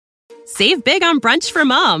Save big on brunch for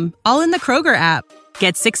mom, all in the Kroger app.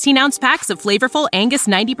 Get 16-ounce packs of flavorful Angus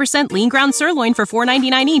 90% lean ground sirloin for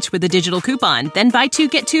 $4.99 each with a digital coupon. Then buy 2,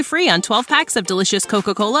 get 2 free on 12 packs of delicious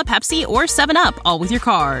Coca-Cola, Pepsi, or 7-Up, all with your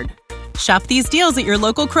card. Shop these deals at your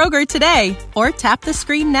local Kroger today, or tap the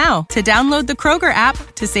screen now to download the Kroger app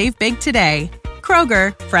to save big today.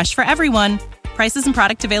 Kroger, fresh for everyone. Prices and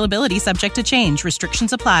product availability subject to change.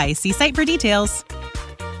 Restrictions apply. See site for details.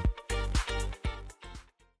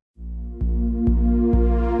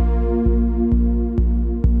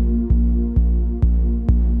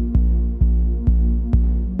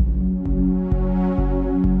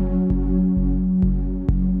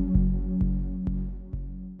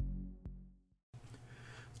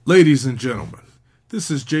 Ladies and gentlemen,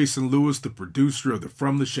 this is Jason Lewis, the producer of the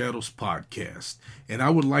From the Shadows podcast, and I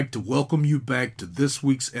would like to welcome you back to this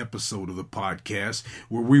week's episode of the podcast,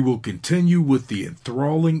 where we will continue with the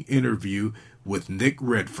enthralling interview with Nick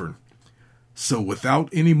Redfern. So without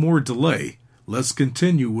any more delay, let's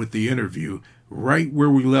continue with the interview right where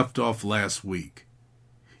we left off last week.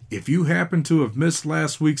 If you happen to have missed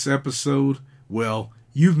last week's episode, well,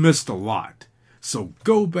 you've missed a lot. So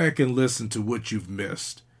go back and listen to what you've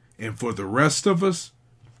missed. And for the rest of us,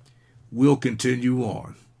 we'll continue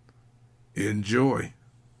on. Enjoy.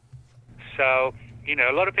 So,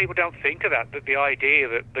 a lot of people don't think of that the idea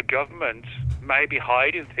that the government may be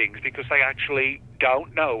hiding things because they actually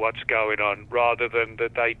don't know what's going on, rather than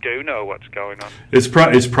that they do know what's going on. It's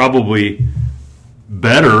probably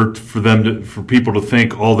better for people to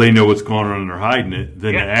think, oh, they know what's going on and they're hiding it,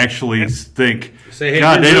 than to actually think,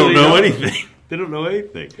 God, they don't know anything. They don't know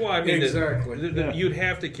anything. Well, I mean, exactly. You'd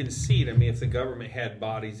have to concede. I mean, if the government had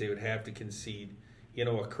bodies, they would have to concede.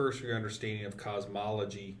 A cursory understanding of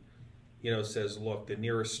cosmology, says, look, the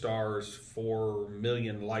nearest star is 4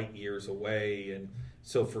 million light years away, and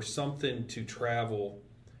so for something to travel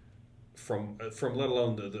from let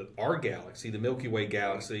alone our galaxy, the Milky Way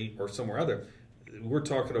galaxy, or somewhere other, we're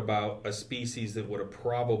talking about a species that would have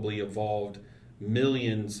probably evolved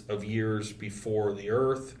millions of years before the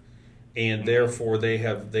Earth. And therefore, they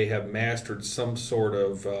have mastered some sort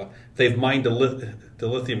of they've mined the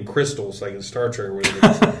lithium crystals like in Star Trek or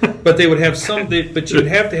whatever. But they would have but you'd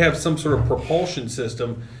have to have some sort of propulsion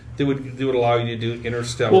system that would allow you to do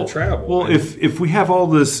interstellar travel. Well, if we have all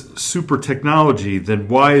this super technology, then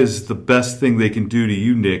why is the best thing they can do to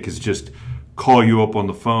you, Nick, is just call you up on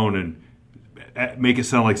the phone and make it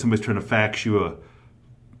sound like somebody's trying to fax you a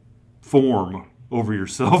form over your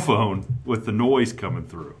cell phone with the noise coming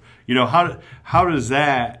through? How does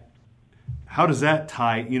that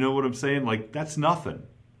tie? You know what I'm saying? Like, that's nothing.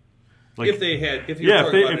 Like, if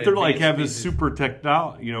they're like having super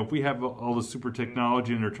technology, if we have all the super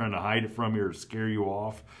technology and they're trying to hide it from you or scare you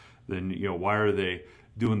off, then why are they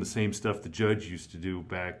doing the same stuff the judge used to do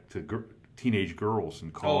back to teenage girls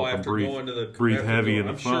and call up and breathe heavy in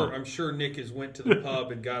the phone? I'm sure Nick has went to the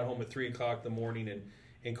pub and got home at 3:00 in the morning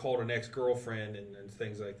and called an ex-girlfriend and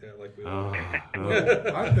things like that. Like we Well,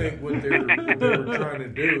 I think what they were trying to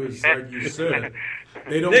do is, like you said,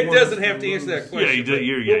 they don't. Nick doesn't have to answer that question.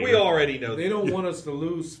 Yeah, we already know. They don't want us to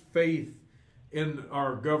lose faith in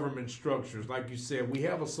our government structures. Like you said, we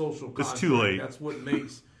have a social contract. It's too late. That's what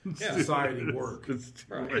makes society work.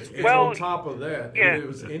 Right. On top of that, if it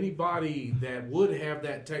was anybody that would have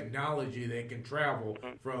that technology that can travel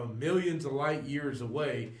from millions of light years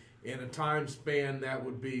away in a time span that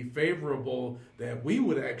would be favorable, that we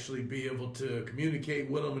would actually be able to communicate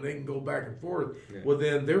with them and they can go back and forth, well,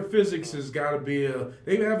 then their physics has got to be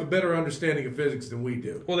they have a better understanding of physics than we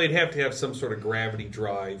do. Well, they'd have to have some sort of gravity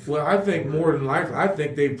drive. Well, I think more than likely, I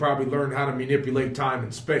think they've probably learned how to manipulate time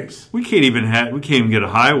and space. We can't even get a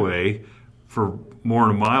highway for more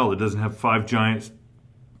than a mile that doesn't have 5 giant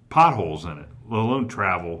potholes in it, let alone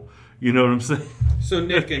travel. You know what I'm saying? So,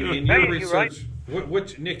 Nick, in your research,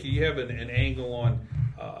 Nick, you have an angle on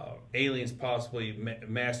aliens possibly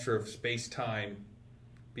master of space-time,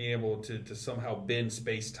 being able to somehow bend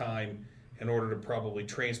space-time in order to probably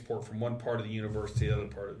transport from one part of the universe to the other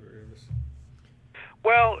part of the universe.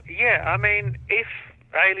 Well, yeah, I mean, if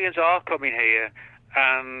aliens are coming here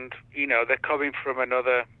and, they're coming from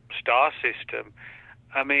another star system,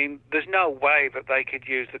 I mean, there's no way that they could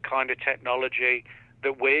use the kind of technology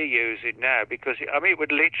that we're using now, because it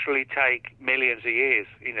would literally take millions of years,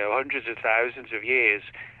 hundreds of thousands of years.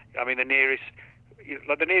 I mean, the nearest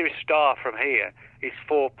star from here is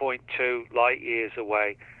 4.2 light years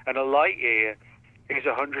away, and a light year is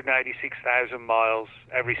 186,000 miles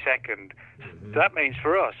every second. So that means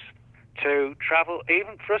for us to travel,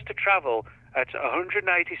 at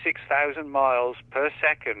 186,000 miles per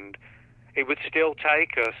second, it would still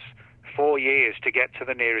take us 4 years to get to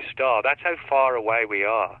the nearest star. That's how far away we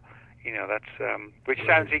are. You know, that's which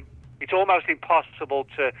sounds it's almost impossible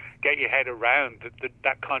to get your head around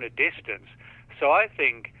that kind of distance. So I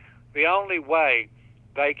think the only way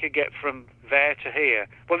they could get from there to here,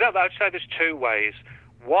 well, no, I'd say there's two ways.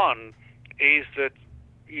 One is that,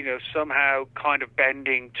 you know, somehow kind of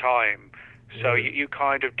bending time. So you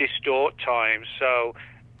kind of distort time. So,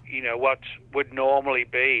 you know, what would normally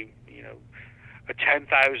be, you know,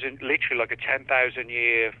 literally like a 10,000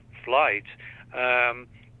 year flight,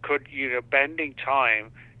 could, you know, bending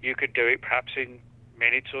time, you could do it perhaps in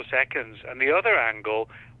minutes or seconds. And the other angle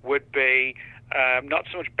would be not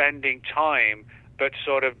so much bending time, but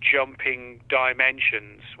sort of jumping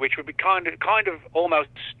dimensions, which would be kind of almost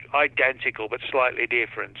identical, but slightly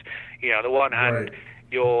different. You know, on the one hand,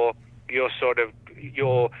 you're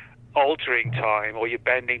altering time or you're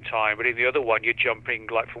bending time, but in the other one, you're jumping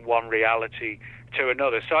like from one reality to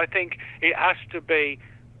another. So I think it has to be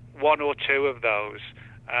one or two of those,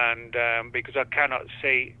 and because I cannot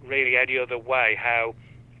see really any other way how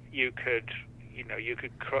you could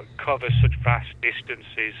cover such vast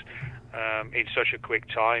distances in such a quick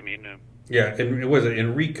time, you know. Yeah, and was it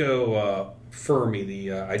Enrico Fermi, the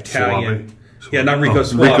Italian? Suami. Yeah, not Enrico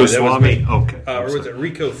Suami. Enrico that was Suami? me. Okay. Or was it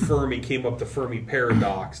Enrico Fermi came up with the Fermi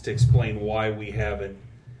paradox to explain why we haven't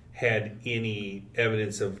had any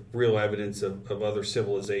real evidence of other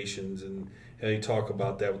civilizations, and you talk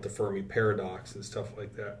about that with the Fermi paradox and stuff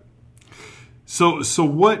like that. So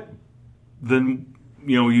what then?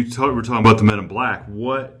 You know, we're talking about the Men in Black.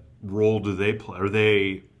 What role do they play? Are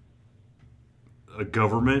they a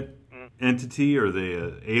government entity? Are they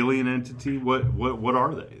an alien entity? What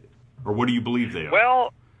are they, or what do you believe they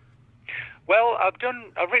are? Well,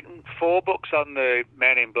 I've written 4 books on the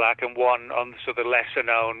Men in Black and one on sort of the lesser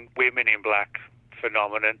known Women in Black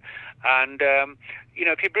phenomenon. And you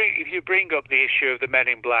know, if you bring up the issue of the Men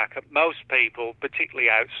in Black, most people, particularly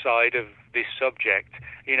outside of this subject,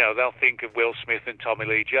 you know, they'll think of Will Smith and Tommy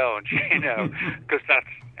Lee Jones, you know, because that's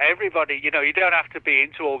everybody. You know, you don't have to be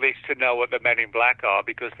into all this to know what the Men in Black are,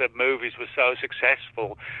 because the movies were so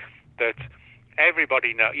successful that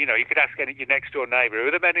everybody know. You know, you could ask your next door neighbour, who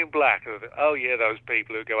are the Men in Black? Oh yeah, those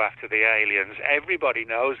people who go after the aliens. Everybody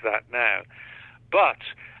knows that now. But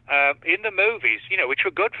in the movies, you know, which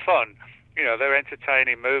were good fun, you know, they're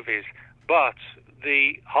entertaining movies, but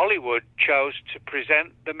the Hollywood chose to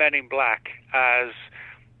present the Men in Black as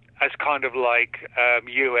kind of like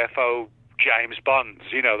UFO James Bonds,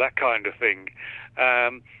 you know, that kind of thing.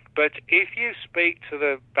 But if you speak to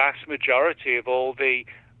the vast majority of all the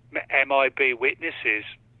MIB witnesses,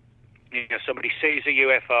 you know, somebody sees a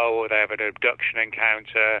UFO or they have an abduction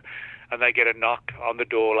encounter and they get a knock on the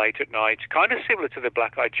door late at night, kind of similar to the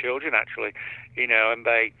Black-Eyed Children, actually, you know, and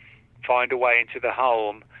they find a way into the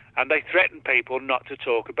home and they threaten people not to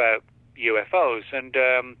talk about UFOs. And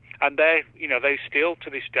they, you know, they still to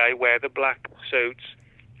this day wear the black suits.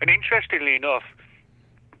 And interestingly enough,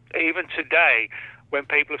 even today, when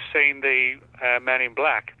people have seen the Men in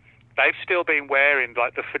Black, they've still been wearing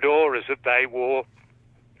like the fedoras that they wore,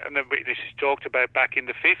 and this is talked about back in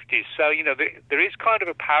the 50s. So, you know, there is kind of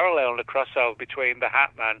a parallel and a crossover between the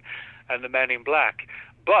Hat Man and the Men in Black.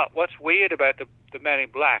 But what's weird about the Men in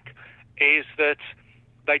Black is that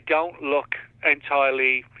they don't look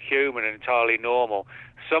entirely human and entirely normal.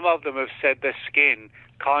 Some of them have said their skin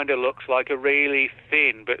kind of looks like a really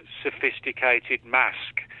thin but sophisticated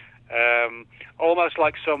mask, almost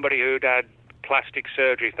like somebody who'd had plastic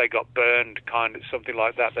surgery if they got burned, kind of something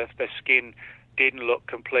like that. Their skin didn't look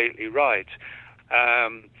completely right.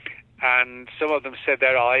 And some of them said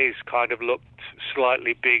their eyes kind of looked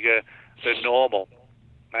slightly bigger than normal.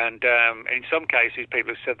 And in some cases,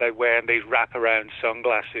 people have said they wear these wraparound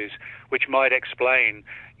sunglasses, which might explain,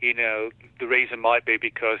 you know, the reason might be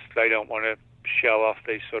because they don't want to show off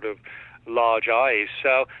these sort of large eyes.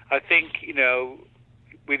 So I think, you know,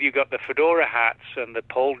 you've got the fedora hats and the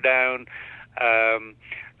pulled down, the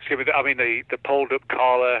pulled up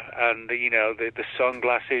collar and the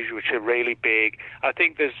sunglasses, which are really big. I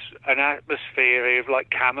think there's an atmosphere here of like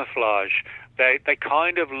camouflage. They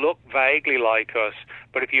kind of look vaguely like us,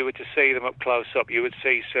 but if you were to see them up close up, you would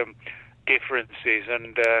see some differences.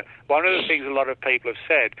 And one of the things a lot of people have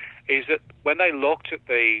said is that when they looked at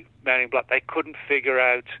the Men in Black, they couldn't figure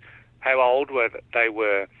out how old they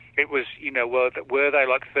were. It was, you know, were they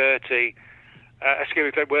like 30?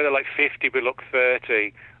 Were they like 50 but look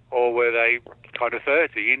 30, or were they kind of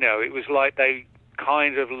 30? You know, it was like they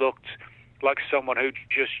kind of looked like someone who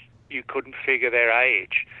just you couldn't figure their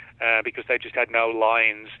age. because they just had no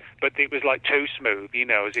lines, but it was like too smooth,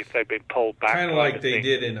 as if they'd been pulled back. Kind of like they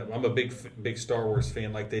did in. I'm a big Star Wars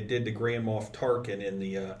fan, like they did to Grand Moff Tarkin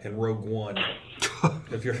in Rogue One.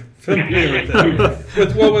 If you're familiar with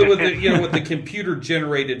that, with the computer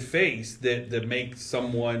generated face that makes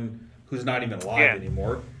someone who's not even alive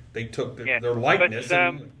anymore. They took their likeness.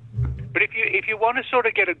 But if you want to sort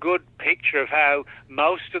of get a good picture of how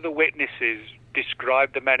most of the witnesses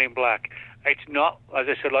describe the Men in Black, it's not, as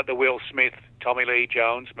I said, like the Will Smith, Tommy Lee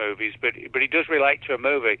Jones movies, but it does relate to a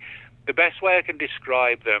movie. The best way I can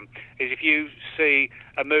describe them is if you see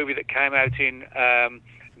a movie that came out in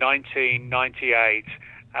 1998,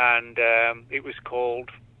 and it was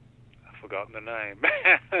called, I've forgotten the name.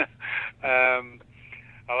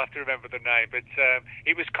 I'll have to remember the name, but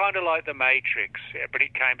it was kind of like The Matrix, but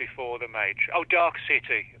it came before The Matrix. Oh, Dark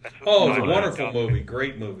City. That's what it's a wonderful movie,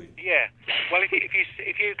 great movie. Yeah. Well, if you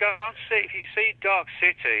see Dark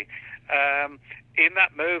City, in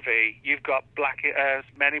that movie you've got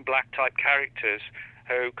Men in Black type characters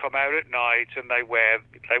who come out at night and they wear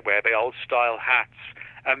the old style hats,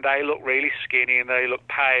 and they look really skinny and they look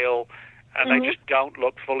pale. And they just don't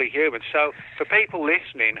look fully human. So for people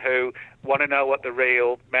listening who want to know what the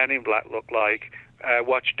real Men in Black look like,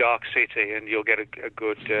 watch Dark City, and you'll get a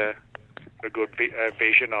good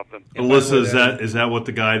vision of them. Alyssa, is that what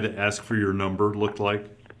the guy that asked for your number looked like?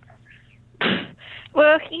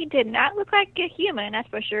 Well, he did not look like a human, that's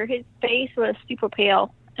for sure. His face was super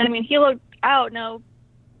pale. I mean, he looked, I don't know,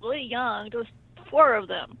 really young. There was 4 of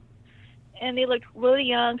them. And they looked really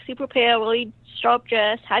young, super pale, really sharp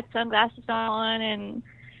dressed, had sunglasses on, and it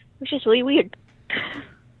was just really weird.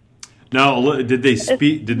 Now, did they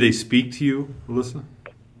speak? Did they speak to you, Alyssa?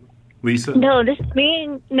 Lisa? No, they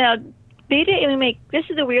didn't even make. This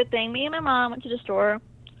is the weird thing. Me and my mom went to the store,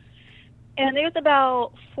 and there was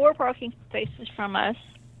about 4 parking spaces from us.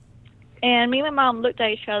 And me and my mom looked at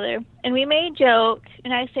each other, and we made jokes.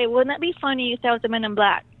 And I said, "Wouldn't that be funny if that was the Men in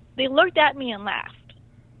Black?" They looked at me and laughed.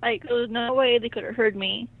 Like, there was no way they could have heard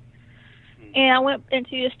me. And I went into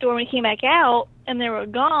the store and we came back out, and they were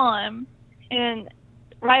gone. And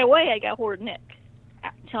right away, I got hold of Nick,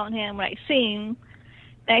 telling him what I seen.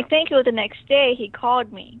 And I think it was the next day he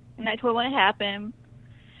called me, and I told him what happened.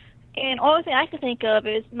 And the only thing I can think of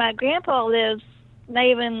is my grandpa lives not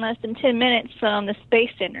even less than 10 minutes from the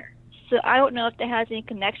Space Center. So I don't know if that has any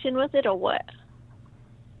connection with it or what.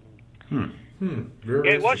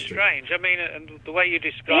 It was strange. I mean, and the way you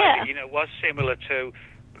described it, was similar to,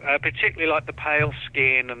 particularly like the pale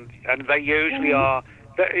skin, and they usually are.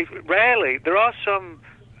 Rarely, there are some,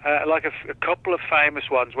 like a couple of famous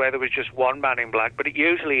ones where there was just one Man in Black, but it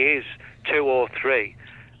usually is 2 or 3,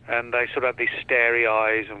 and they sort of have these starry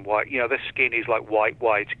eyes and white. Their skin is like white,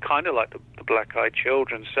 kind of like the Black-Eyed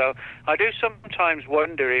Children. So I do sometimes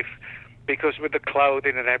wonder if, because with the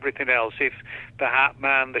clothing and everything else, if the Hat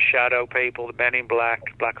Man, the Shadow People, the Men in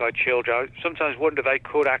Black, Black-Eyed Children, I sometimes wonder they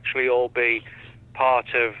could actually all be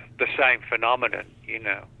part of the same phenomenon,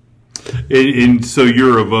 And so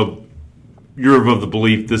you're of the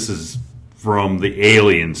belief this is from the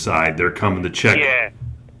alien side. They're coming to check. Yeah.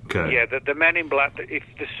 Okay. Yeah, the Men in Black. If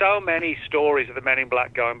there's so many stories of the Men in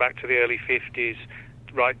Black going back to the early 50s,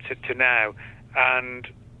 right to now, and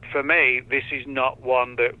for me, this is not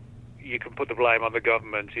one that you can put the blame on the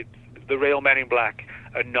government. The real Men in Black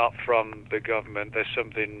are not from the government. There's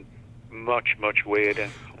something much, much weirder.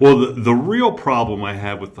 Well, the real problem I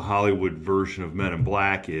have with the Hollywood version of Men in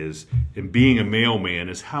Black is, and being a mailman,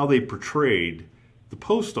 is how they portrayed the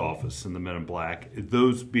post office in the Men in Black,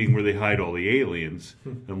 those being where they hide all the aliens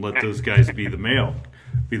and let those guys be the mail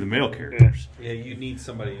characters. Yeah, you need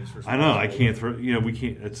somebody who's responsible. I know, I can't throw, we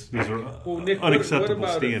can't, these are Nick, unacceptable what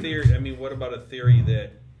about standards. What about a theory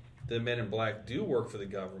that the Men in Black do work for the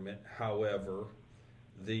government? However,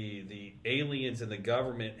 the aliens and the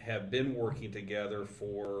government have been working together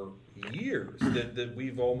for years. That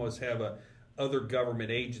we've almost have a other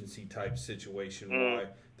government agency type situation. Why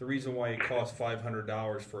the reason why it costs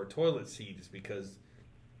 $500 for a toilet seat is because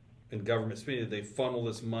in government spending they funnel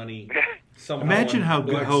this money somehow. Imagine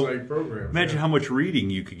how much reading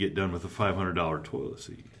you could get done with a $500 toilet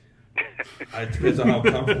seat. It depends on how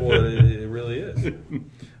comfortable it really is.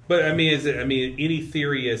 But any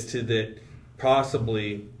theory as to that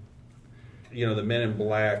possibly, the Men in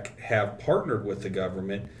Black have partnered with the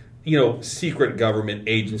government, secret government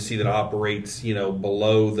agency that operates,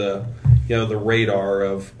 below the, the radar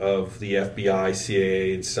of the FBI,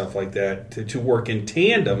 CIA, and stuff like that to work in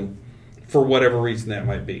tandem for whatever reason that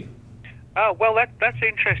might be. Oh, well, that's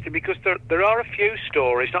interesting because there are a few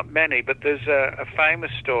stories, not many, but there's a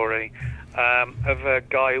famous story of a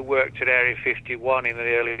guy who worked at Area 51 in the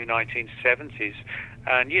early 1970s.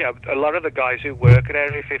 And, a lot of the guys who work at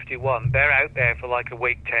Area 51, they're out there for like a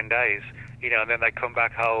week, 10 days, and then they come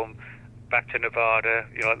back home, back to Nevada,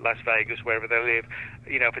 Las Vegas, wherever they live,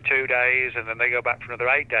 for 2 days, and then they go back for another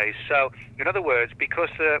 8 days. So, in other words, because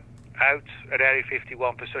they're out at Area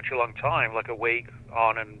 51 for such a long time, like a week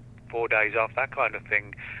on and 4 days off, that kind of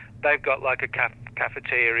thing, they've got like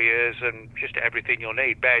cafeterias and just everything you'll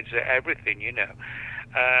need, beds, everything,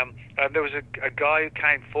 And there was a guy who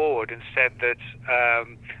came forward and said that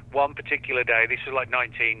one particular day, this was like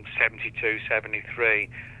 1972, 73,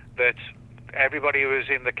 that everybody who was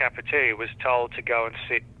in the cafeteria was told to go and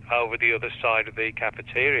sit over the other side of the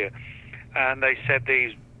cafeteria. And they said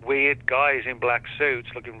these weird guys in black suits,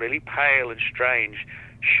 looking really pale and strange,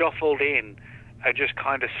 shuffled in and just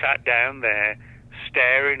kind of sat down there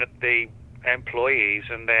staring at the employees,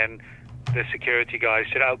 and then the security guys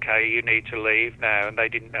said, "Okay, you need to leave now," and they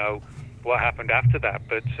didn't know what happened after that.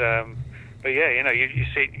 But yeah, you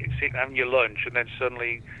sit having your lunch, and then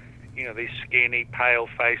suddenly, these skinny,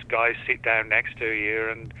 pale-faced guys sit down next to you,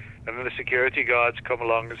 and then the security guards come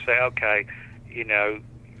along and say, "Okay,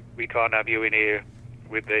 we can't have you in here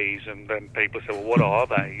with these," and then people say, "Well, what are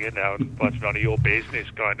they?" Well, it's none of your business,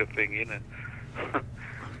 kind of thing,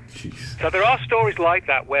 Jeez. So there are stories like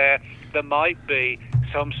that where there might be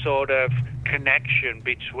some sort of connection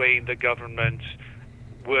between the government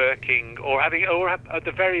working or having, or at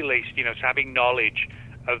the very least, having knowledge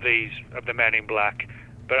of the men in black.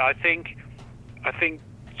 But I think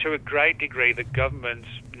to a great degree the government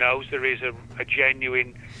knows there is a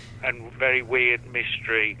genuine and very weird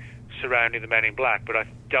mystery surrounding the men in black, but I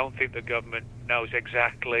don't think the government knows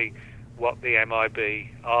exactly what the MIB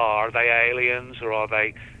are. Are they aliens, or are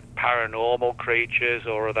they paranormal creatures,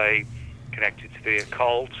 or are they connected to the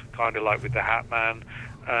occult, kind of like with the Hat Man?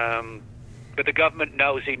 But the government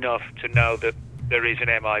knows enough to know that there is an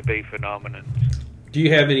MIB phenomenon. Do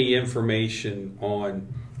you have any information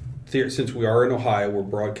on, since we are in Ohio, we're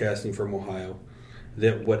broadcasting from Ohio,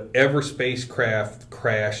 that whatever spacecraft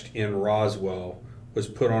crashed in Roswell was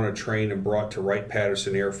put on a train and brought to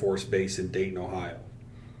Wright-Patterson Air Force Base in Dayton, Ohio?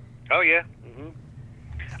 Oh, yeah.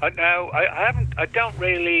 No, I haven't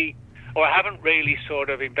really sort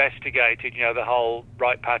of investigated, the whole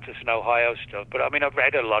Wright-Patterson, Ohio stuff. But, I've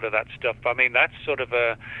read a lot of that stuff. That's sort of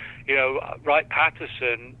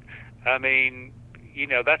Wright-Patterson,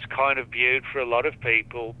 that's kind of viewed for a lot of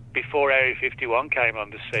people before Area 51 came on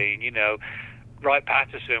the scene.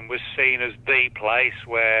 Wright-Patterson was seen as the place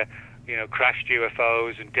where, crashed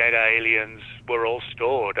UFOs and dead aliens were all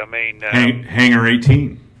stored. Hangar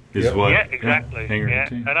 18. What? Yeah, exactly. Yeah.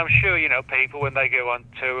 And I'm sure, people, when they go on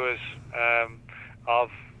tours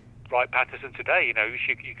of Wright-Patterson today,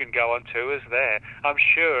 you can go on tours there. I'm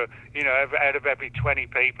sure, out of every 20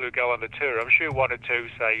 people who go on the tour, I'm sure one or two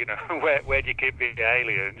say, where do you keep the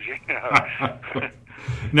aliens,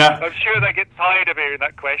 Now, I'm sure they get tired of hearing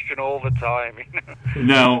that question all the time.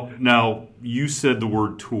 Now, you said the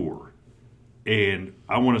word tour, and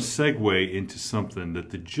I want to segue into something that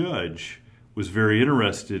the judge was very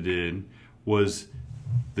interested in, was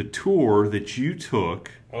the tour that you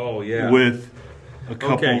took. Oh, yeah. With a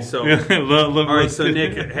couple. Okay, so all right, so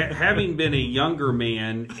Nick, having been a younger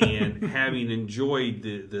man and having enjoyed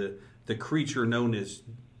the creature known as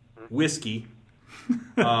whiskey,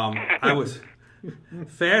 I was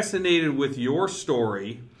fascinated with your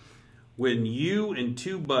story when you and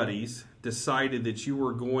two buddies decided that you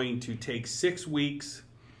were going to take 6 weeks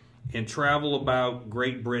and travel about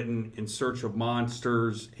Great Britain in search of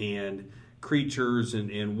monsters and creatures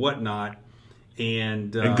and whatnot.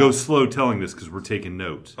 And go slow telling this because we're taking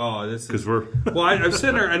notes. Oh, this is... Well, I'm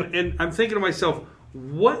sitting there and I'm thinking to myself,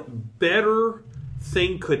 what better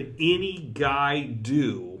thing could any guy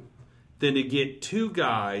do than to get two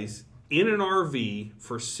guys in an RV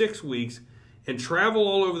for 6 weeks and travel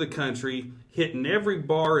all over the country, hitting every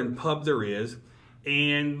bar and pub there is,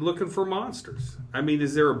 and looking for monsters?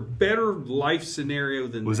 Is there a better life scenario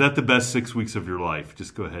than Was that the best 6 weeks of your life?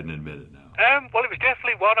 Just go ahead and admit it now. Well, it was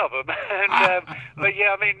definitely one of them. But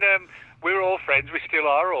yeah, we were all friends. We still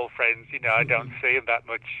are all friends. I don't see them that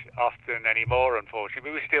much often anymore,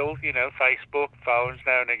 unfortunately. But we still, Facebook, phones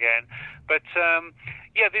now and again. But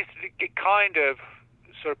yeah, it kind of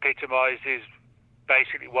sort of epitomizes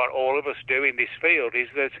basically what all of us do in this field, is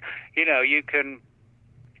that, you can,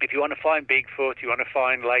 if you want to find Bigfoot, you want to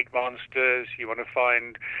find lake monsters, you want to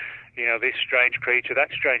find, this strange creature,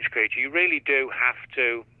 that strange creature, you really do have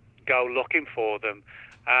to go looking for them.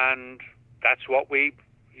 And that's what we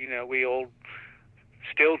all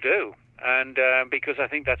still do. and because I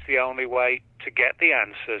think that's the only way to get the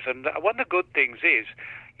answers. And one of the good things is,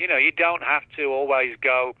 you know, you don't have to always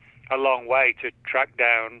go a long way to track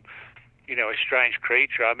down, you know, a strange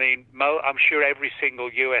creature. I mean, I'm sure every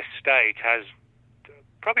single U.S. state has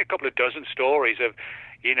probably a couple of dozen stories of,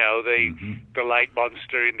 you know, the lake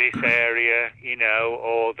monster in this area, you know,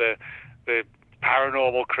 or the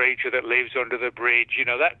paranormal creature that lives under the bridge, you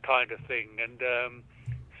know, that kind of thing. And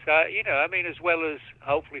so, you know, I mean, as well as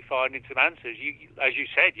hopefully finding some answers, you, as you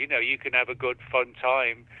said, you know, you can have a good fun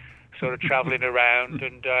time sort of traveling around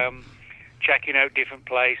and checking out different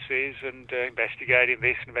places and investigating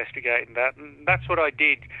this, investigating that. And that's what I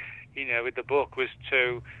did, you know, with the book, was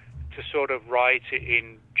to sort of write it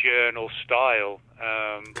in journal style.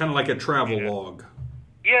 Kind of like a travel log.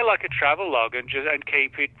 Yeah, like a travel log, and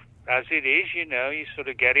keep it as it is, you know. You sort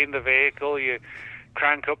of get in the vehicle, you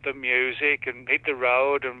crank up the music and hit the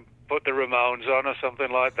road and put the Ramones on or something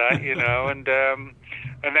like that, you know, and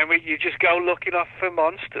then you just go looking off for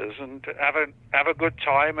monsters and have a good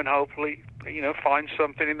time and hopefully, you know, find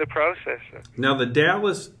something in the process. Now, the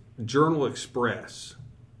Dallas Journal-Express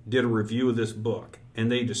did a review of this book, and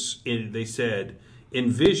they said,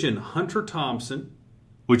 envision Hunter Thompson,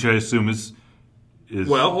 which I assume is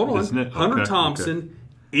well, hold on, isn't it? Hunter Okay, Thompson,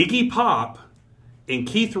 Iggy Pop, and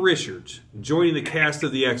Keith Richards joining the cast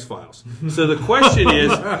of the X-Files. So the question is,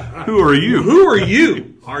 who are you? Who are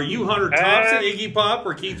you? Are you Hunter Thompson, Iggy Pop,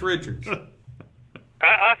 or Keith Richards?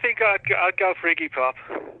 I think I'd go for Iggy Pop.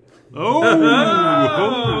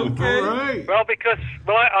 Oh, okay. All right. Well, because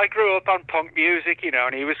I grew up on punk music, you know,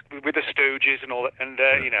 and he was with the Stooges and all that, and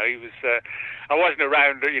you know, he was. I wasn't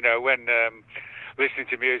around, you know, when listening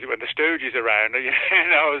to music when the Stooges around. You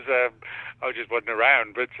know, I just wasn't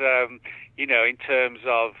around. But you know, in terms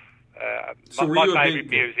of my favorite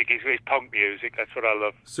music is punk music. That's what I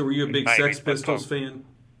love. So, were you a big Sex Pistols fan?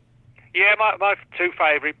 Yeah, my two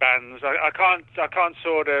favorite bands. I can't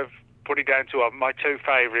sort of put it down to one. My two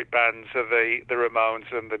favorite bands are the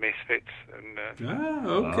Ramones and the Misfits. And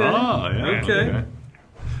okay. Yeah, okay.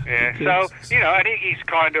 Yeah, so, you know, and he's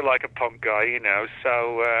kind of like a punk guy, you know,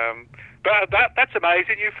 so, but that's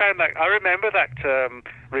amazing. You found that. I remember that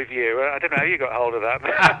review. I don't know how you got hold of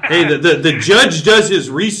that. Hey, the judge does his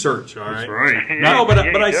research, all right? That's right. No, but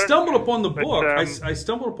Yeah, I he does. stumbled upon the But, book. I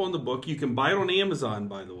stumbled upon the book. You can buy it on Amazon,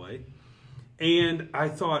 by the way. And I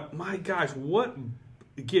thought, my gosh,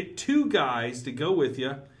 get two guys to go with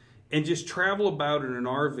you and just travel about in an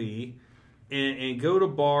RV and go to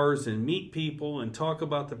bars and meet people and talk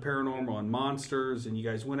about the paranormal and monsters. And you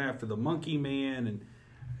guys went after the Monkey Man, and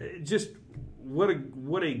just what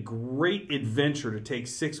a great adventure to take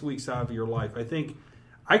 6 weeks out of your life. I think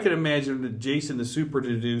I can imagine that Jason, the super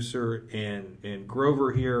producer, and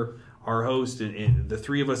Grover here, our host, and the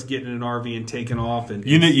three of us getting in an RV and taking off. And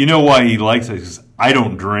You know why he likes it? Because I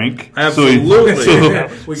don't drink. Absolutely.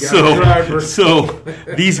 We got a driver. So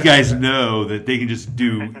these guys know that they can just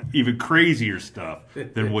do even crazier stuff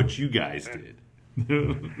than what you guys did.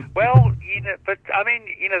 Well, you know, but I mean,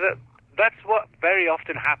 you know, that's what very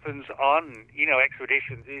often happens on, you know,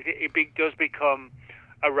 expeditions. It does become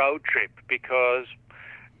a road trip because,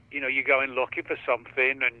 you know, you're going looking for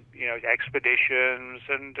something, and, you know, expeditions,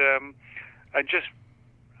 and just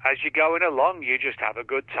as you're going along, you just have a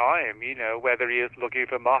good time, you know, whether you're looking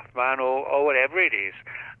for Mothman or whatever it is.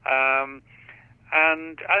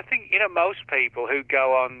 And I think, you know, most people who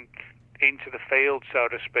go on into the field, so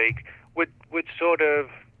to speak, would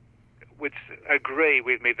agree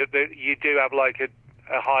with me that you do have like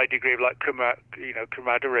a high degree of like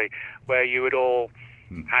camaraderie, where you would all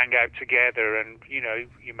hang out together, and, you know,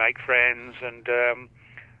 you make friends, and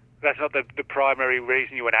that's not the primary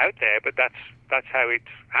reason you went out there, but that's how it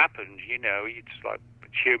happened. You know, it's like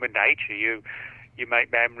it's human nature. You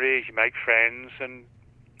make memories, you make friends, and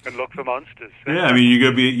look for monsters. Yeah, I mean,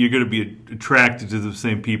 you're gonna be attracted to the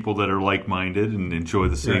same people that are like-minded and enjoy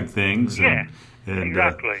the same things. Yeah, and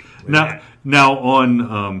exactly. Now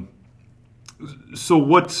on. So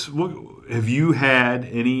what have you had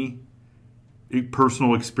any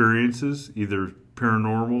personal experiences, either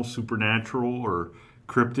paranormal, supernatural, or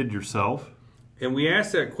cryptid yourself? And we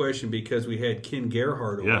asked that question because we had Ken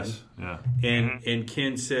Gerhardt on. Yes, yeah. And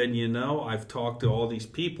Ken said, you know, I've talked to all these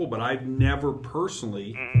people, but I've never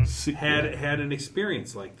personally had an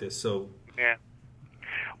experience like this. So yeah.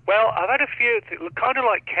 Well, I've had a few, kind of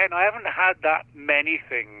like Ken. I haven't had that many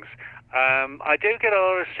things. I do get a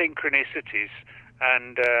lot of synchronicities,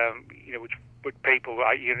 and you know, which people,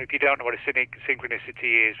 you know, if you don't know what a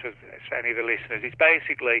synchronicity is, for any of the listeners, it's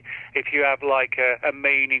basically if you have like a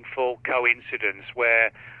meaningful coincidence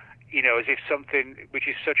where, as if something which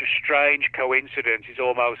is such a strange coincidence is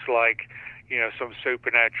almost like, some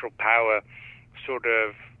supernatural power sort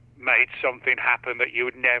of made something happen that you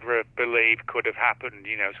would never have believed could have happened,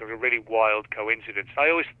 sort of a really wild coincidence.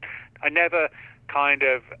 I never kind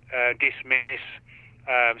of dismiss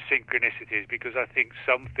synchronicities, because I think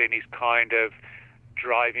something is kind of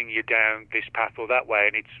driving you down this path or that way,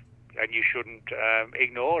 and you shouldn't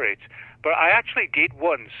ignore it. But I actually did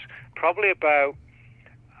once, probably about,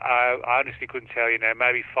 I honestly couldn't tell you now,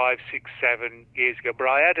 maybe 5, 6, 7 years ago, but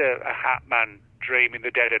I had a hat man dream in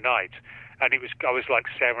the dead of night, and I was like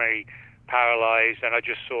semi-paralyzed, and I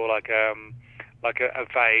just saw like a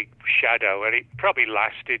vague shadow, and it probably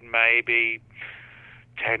lasted maybe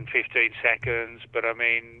 10, 15 seconds, but I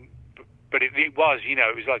mean, it was,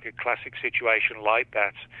 it was like a classic situation like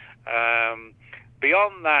that.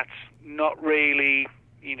 Beyond that, not really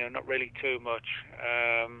too much.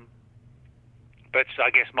 But I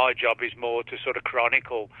guess my job is more to sort of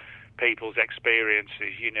chronicle people's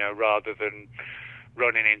experiences, rather than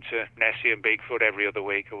running into Nessie and Bigfoot every other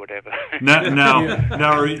week or whatever. Now,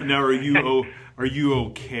 are you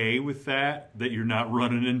okay with that you're not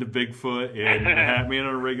running into Bigfoot and Hatman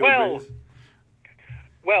on a regular basis?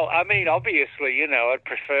 Well, I mean, obviously, I'd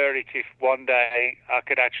prefer it if one day I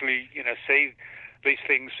could actually, see these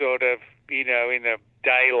things sort of, in the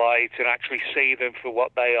daylight and actually see them for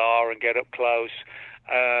what they are and get up close,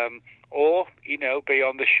 or be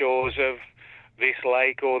on the shores of this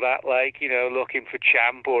lake or that lake, looking for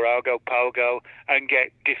Champ or Ogopogo and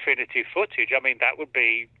get definitive footage. I mean, that would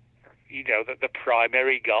be, the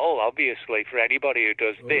primary goal, obviously, for anybody who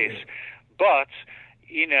does this. But,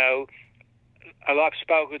 I've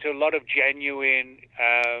spoken to a lot of genuine,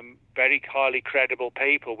 very highly credible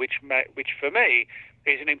people, which for me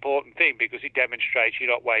is an important thing, because it demonstrates you're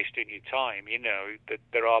not wasting your time, that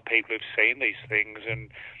there are people who've seen these things and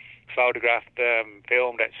photographed them,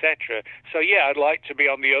 filmed, etc. So, yeah, I'd like to be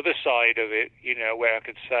on the other side of it, where I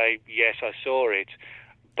could say, yes, I saw it.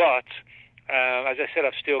 But, as I said,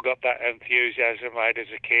 I've still got that enthusiasm I had as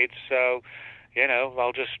a kid, so,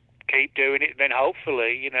 I'll just keep doing it, then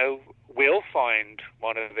hopefully, we'll find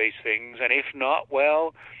one of these things, and if not,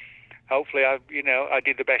 well, hopefully I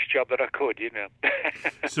did the best job that I could,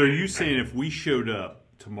 So are you saying if we showed up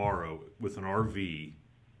tomorrow with an RV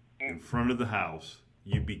in front of the house,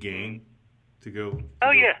 you'd be game to go?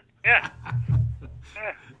 Yeah.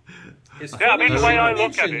 It's I mean, the way I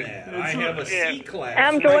look at it. I have a C-class.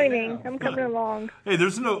 I'm joining. I'm coming along. Hey,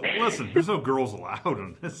 there's no girls allowed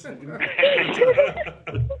on this.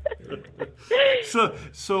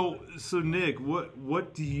 So Nick,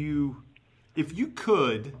 what do you, if you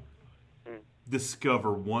could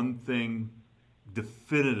discover one thing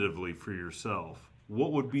definitively for yourself,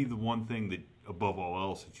 what would be the one thing that, above all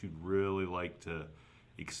else, that you'd really like to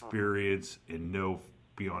experience and know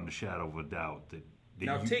beyond a shadow of a doubt that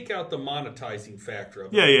now take out the monetizing factor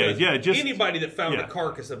of it. Yeah. Just anybody that found a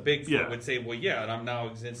carcass of Bigfoot would say, well, yeah, and I'm now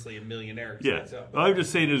instantly a millionaire. I'm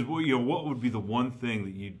just saying is, what would be the one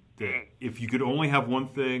thing that if you could only have one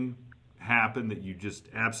thing happen that you just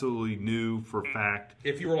absolutely knew for a fact?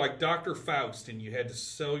 If you were like Dr. Faust and you had to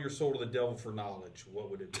sell your soul to the devil for knowledge, what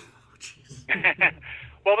would it be?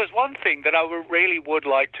 Well, there's one thing that I really would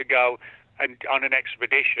like to go on an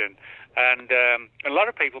expedition, and a lot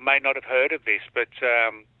of people may not have heard of this, but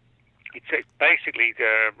it basically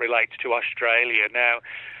relates to Australia. Now,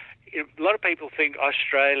 a lot of people think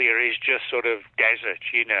Australia is just sort of desert,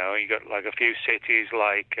 you got like a few cities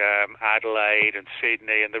like Adelaide and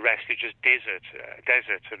Sydney, and the rest is just desert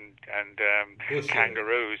and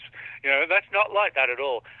kangaroos. That's not like that at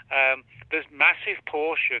all. There's massive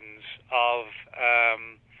portions of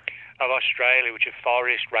Australia which are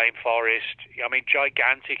forest, rainforest. I mean,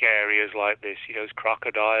 gigantic areas like this. There's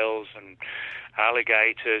crocodiles and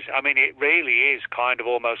alligators. I mean, it really is kind of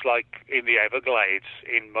almost like in the Everglades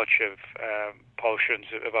in much of portions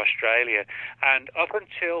of Australia. And up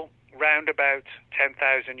until round about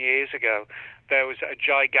 10,000 years ago, there was a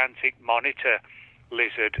gigantic monitor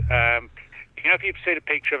lizard. If you've seen a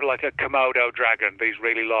picture of like a Komodo dragon, these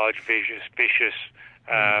really large, vicious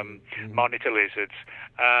monitor lizards,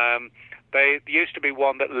 there used to be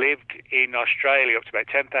one that lived in Australia up to about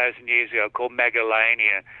 10,000 years ago called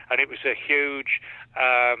Megalania, and it was a huge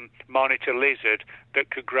monitor lizard that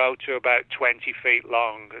could grow to about 20 feet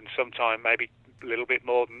long and sometimes maybe a little bit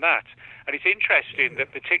more than that. And it's interesting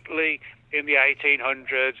that particularly in the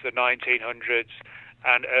 1800s, the 1900s,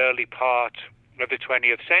 and early part of the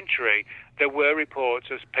 20th century, there were reports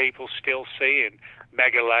of people still seeing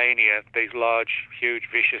Megalania, these large, huge,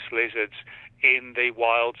 vicious lizards, in the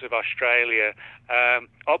wilds of Australia,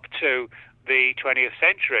 up to the 20th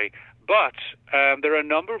century. But there are a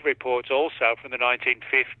number of reports also from the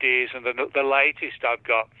 1950s, and the latest I've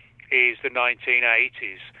got is the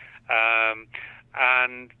 1980s.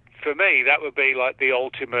 And for me, that would be like the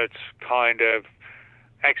ultimate kind of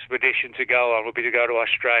expedition to go on, would be to go to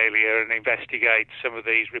Australia and investigate some of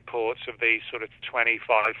these reports of these sort of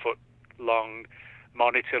 25-foot long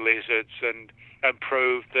monitor lizards and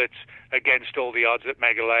prove that against all the odds that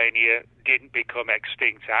Megalania didn't become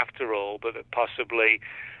extinct after all, but that possibly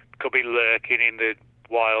could be lurking in the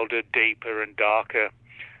wilder, deeper and darker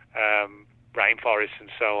rainforests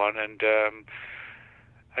and so on, and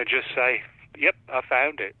just say, yep, I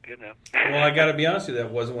found it, you know. Well, I got to be honest with you,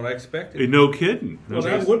 that wasn't what I expected. Hey, no kidding. Well,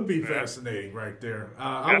 that would be fascinating right there.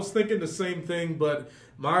 I was thinking the same thing, but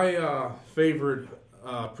my favorite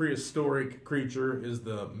prehistoric creature is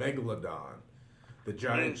the megalodon, the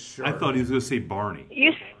giant shark. I thought he was going to say Barney.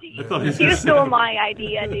 You You stole my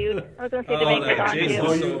idea, dude. I was going to say the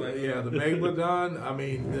megalodon, too. Yeah, the megalodon. I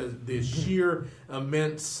mean, the sheer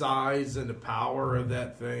immense size and the power of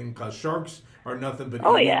that thing. Because sharks are nothing but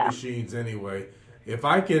eating machines anyway. If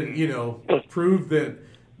I can, prove that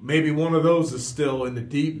maybe one of those is still in the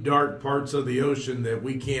deep, dark parts of the ocean that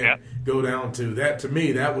we can't go down to, that to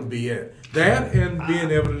me, that would be it. That and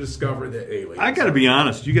being able to discover the aliens. I got to be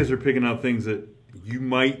honest. You guys are picking out things that you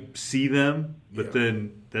might see them, but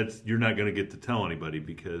then you're not going to get to tell anybody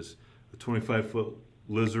because a 25-foot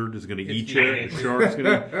lizard is going to eat you. A shark's going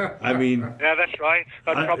to. I mean. Yeah, that's right.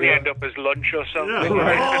 I'd probably end up as lunch or something. Yeah,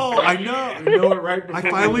 right. Oh, I know. You know it right before I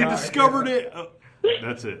finally discovered it. Oh,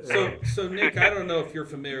 that's it. So Nick, I don't know if you're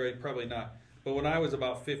familiar, probably not, but when I was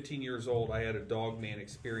about 15 years old, I had a Dogman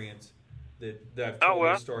experience that I've told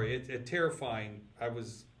this story. It's terrifying. I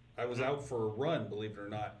was out for a run, believe it or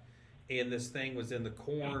not. And this thing was in the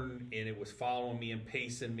corn, and it was following me and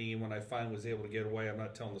pacing me. And when I finally was able to get away, I'm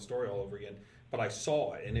not telling the story all over again, but I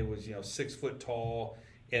saw it, and it was 6 foot tall.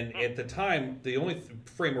 And at the time, the only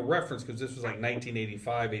frame of reference, because this was like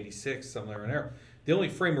 1985, 86, somewhere in there, the only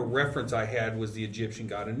frame of reference I had was the Egyptian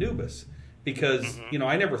god Anubis. Because,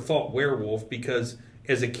 I never thought werewolf, because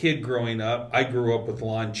as a kid growing up, I grew up with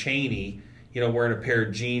Lon Chaney, wearing a pair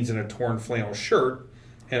of jeans and a torn flannel shirt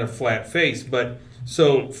and a flat face. But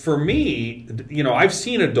so for me, I've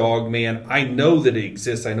seen a dog man. I know that it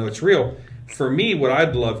exists. I know it's real. For me, what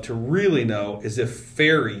I'd love to really know is if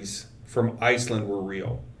fairies from Iceland were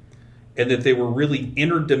real and that they were really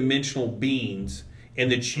interdimensional beings,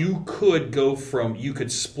 and that you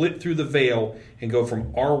could split through the veil and go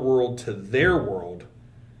from our world to their world,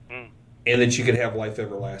 and that you could have life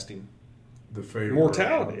everlasting. The fairy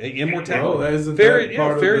immortality. Oh, isn't that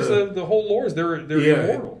part fairies, of the whole lore is they're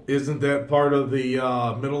immortal. Isn't that part of the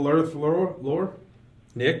Middle Earth lore?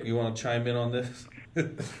 Nick, you want to chime in on this?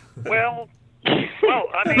 Well,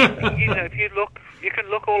 I mean, if you can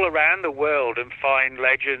look all around the world and find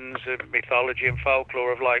legends and mythology and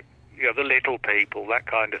folklore of the little people, that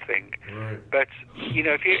kind of thing. Right. But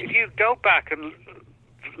if you go back and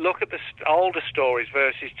look at the older stories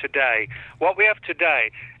versus today, what we have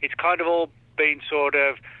today, it's kind of all been sort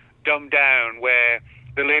of dumbed down, where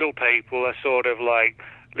the little people are sort of like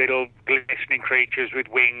little glistening creatures with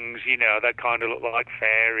wings, that kind of look like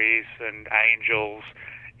fairies and angels,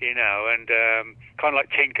 and kind of like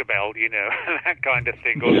Tinkerbell, that kind of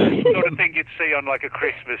thing, or sort of thing you'd see on like a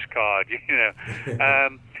Christmas card,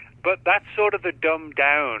 But that's sort of the dumbed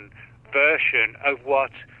down version of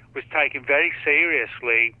what was taken very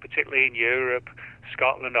seriously, particularly in Europe,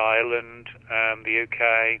 Scotland, Ireland, the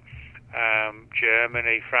UK,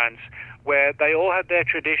 Germany, France, where they all had their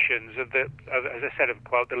traditions of as I said,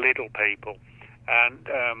 quote, the little people. And,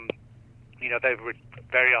 they would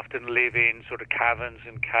very often live in sort of caverns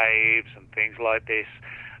and caves and things like this.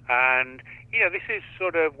 And, this is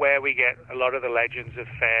sort of where we get a lot of the legends of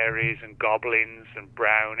fairies and goblins and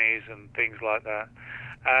brownies and things like that.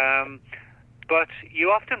 But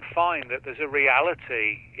you often find that there's a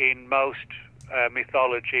reality in most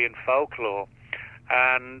mythology and folklore.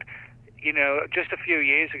 And, just a few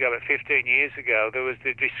years ago, about 15 years ago, there was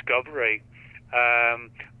the discovery,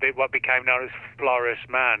 what became known as Flores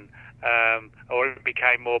Man, or it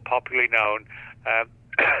became more popularly known,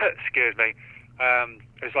 excuse me,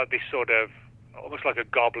 as like this sort of, almost like a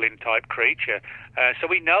goblin-type creature. So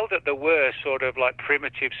we know that there were sort of like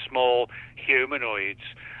primitive, small humanoids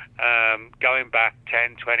going back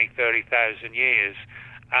 10, 20, 30,000 years.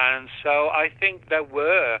 And so I think there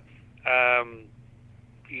were,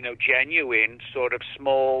 genuine sort of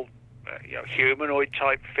small,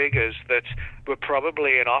 humanoid-type figures that were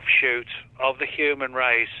probably an offshoot of the human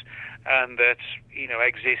race, and that,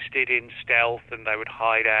 existed in stealth, and they would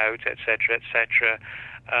hide out, etc., etc.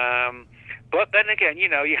 But then again,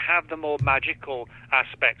 you have the more magical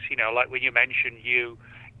aspects, like when you mentioned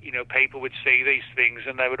people would see these things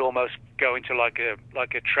and they would almost go into like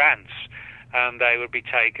a trance, and they would be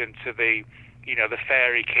taken to the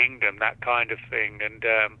fairy kingdom, that kind of thing, and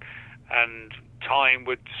time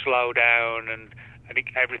would slow down, and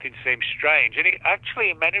everything seems strange. And actually,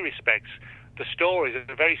 in many respects, the stories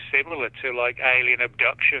are very similar to like alien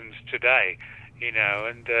abductions today,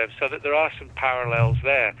 and so that there are some parallels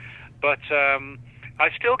there. But I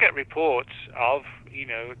still get reports of,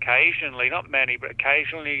 occasionally, not many, but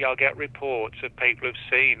occasionally I'll get reports of people who've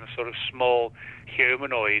seen sort of small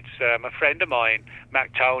humanoids. A friend of mine,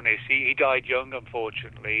 Mac Tonis, he died young,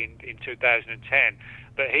 unfortunately, in 2010,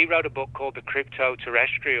 but he wrote a book called The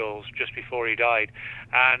Crypto-Terrestrials just before he died,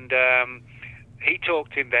 and he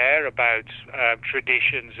talked in there about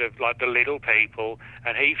traditions of like the little people,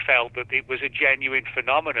 and he felt that it was a genuine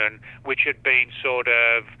phenomenon which had been sort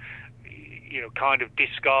of kind of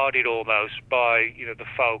discarded almost by, the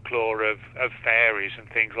folklore of fairies and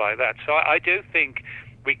things like that. So I do think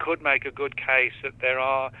we could make a good case that there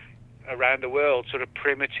are around the world sort of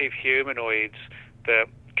primitive humanoids that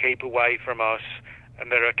keep away from us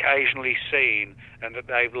and they're occasionally seen, and that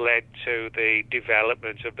they've led to the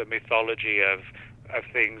development of the mythology of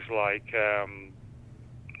things like,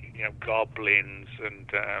 goblins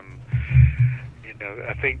and,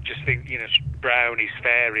 I think brownies,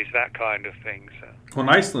 fairies, that kind of thing. So. Well,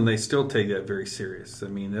 in Iceland, they still take that very serious. I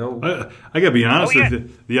mean, they'll... I got to be honest with you,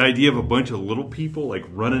 the idea of a bunch of little people like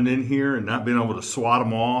running in here and not being able to swat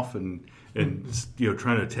them off and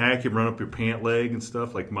trying to attack you, run up your pant leg and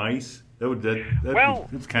stuff like mice,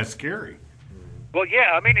 that's kind of scary. Well,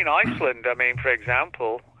 yeah, I mean, in Iceland, for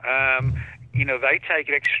example, they take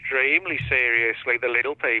it extremely seriously, the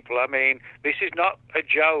little people. I mean, this is not a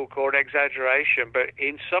joke or an exaggeration, but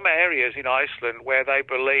in some areas in Iceland where they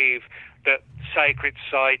believe that sacred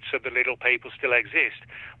sites of the little people still exist,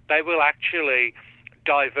 they will actually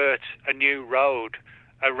divert a new road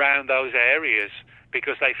around those areas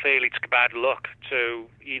because they feel it's bad luck to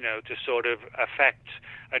sort of affect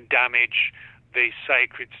and damage these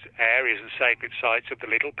sacred areas and sacred sites of the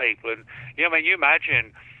little people. And, you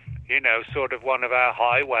imagine... sort of one of our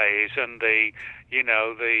highways, and the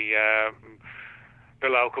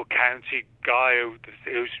local county guy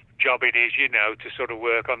whose job it is, to sort of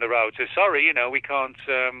work on the road. So sorry, we can't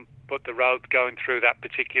put the road going through that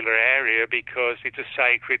particular area because it's a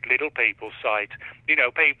sacred little people site.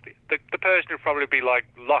 The person would probably be like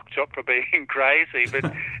locked up for being crazy, but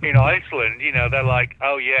in Iceland, they're like,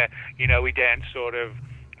 oh yeah, we daren't sort of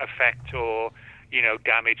affect or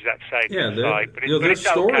damage that sacred site. But it's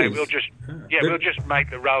okay. We'll just make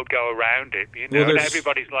the road go around it. And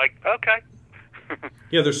everybody's like, okay.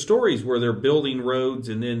 Yeah, there's stories where they're building roads,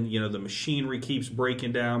 and then the machinery keeps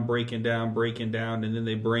breaking down, and then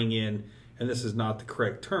they bring in, and this is not the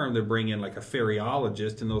correct term, they bring in like a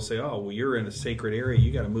fairyologist, and they'll say, oh, well, you're in a sacred area,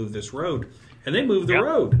 you got to move this road, and they move the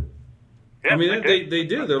road. Yeah, they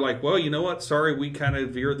do. They're like, well, you know what? Sorry, we kind of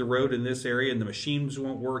veered the road in this area, and the machines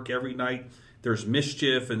won't work every night. There's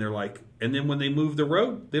mischief, and they're like, and then when they move the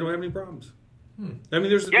road, they don't have any problems. I mean,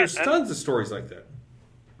 there's tons of stories like that.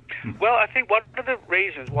 Well, I think one of the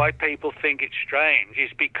reasons why people think it's strange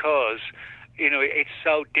is because, it's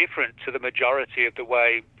so different to the majority of the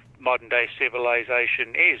way modern-day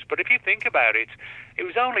civilization is. But if you think about it, it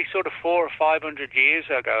was only sort of 400 or 500 years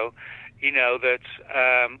ago, that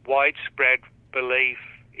widespread belief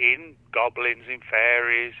in goblins, in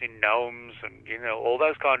fairies, in gnomes, and, all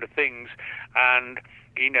those kind of things. And,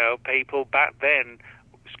 people back then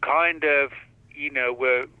kind of,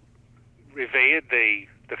 were revered the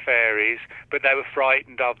fairies, but they were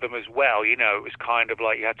frightened of them as well. It was kind of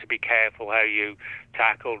like you had to be careful how you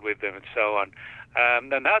tackled with them and so on.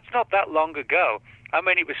 And that's not that long ago. I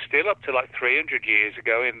mean, it was still up to like 300 years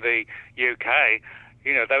ago in the UK.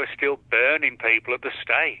 They were still burning people at the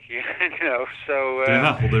stake. So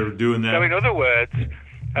well, they were doing that. So in other words,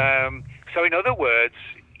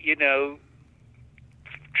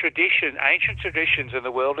 ancient traditions in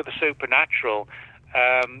the world of the supernatural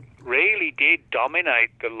really did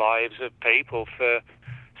dominate the lives of people for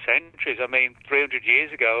centuries. I mean, 300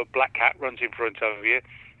 years ago, a black cat runs in front of you.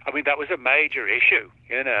 I mean, that was a major issue.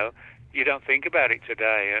 You don't think about it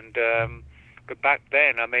today, and but back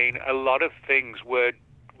then, I mean, a lot of things were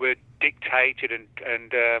dictated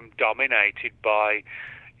and dominated by,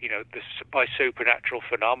 by supernatural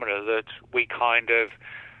phenomena that we've kind of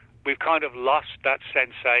lost that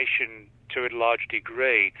sensation to a large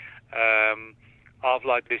degree of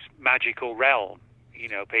like this magical realm.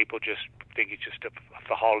 People just think it's just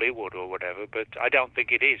for Hollywood or whatever, but I don't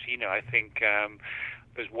think it is. I think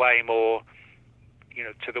there's way more,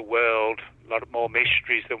 to the world, a lot more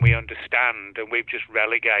mysteries than we understand, and we've just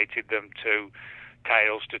relegated them to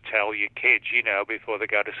tales to tell your kids, before they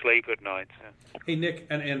go to sleep at night. Hey, Nick,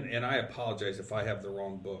 and I apologize if I have the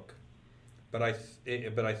wrong book, but I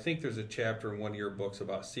think there's a chapter in one of your books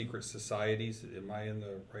about secret societies. Am I in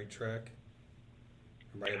the right track?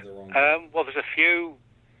 Am I in the wrong book? Well, there's a few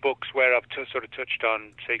books where I've sort of touched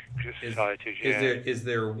on secret societies. Is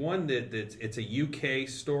there one that's it's a UK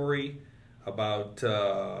story about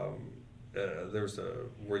there's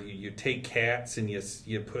where you take cats and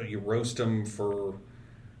you roast them for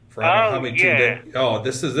how many 2 days? Oh,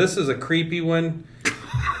 this is a creepy one.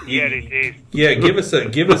 Yeah, it is. Yeah, give us a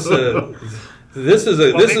this is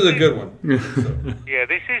a good one. Yeah,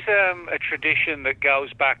 this is a tradition that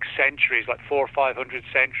goes back centuries, like 400 or 500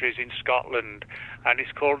 centuries in Scotland, and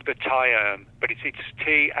it's called the Tayerm, but it's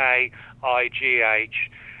Taigheirim,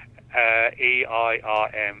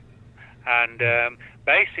 and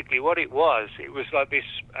basically what it was like this,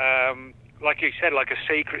 like you said, like a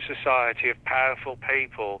secret society of powerful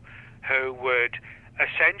people who would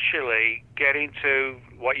essentially get into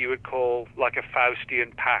what you would call like a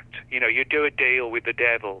Faustian pact. You do a deal with the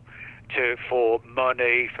devil for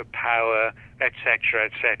money, for power, etc.,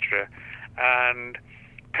 etc., and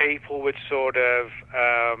people would sort of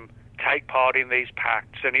take part in these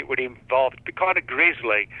pacts, and it would involve, it'd be kind of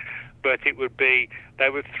grisly, but it would be, they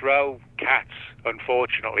would throw cats,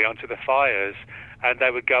 unfortunately, onto the fires, and they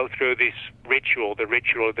would go through this ritual, the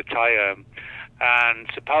ritual of the Tayerm, and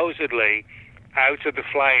supposedly out of the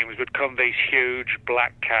flames would come these huge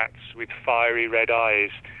black cats with fiery red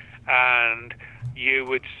eyes, and you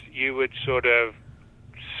would sort of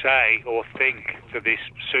say or think to this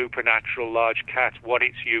supernatural large cat what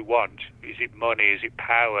it's you want. Is it money? Is it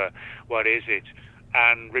power? What is it?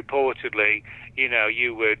 And reportedly,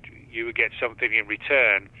 you would get something in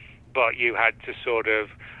return, but you had to sort of,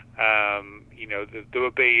 there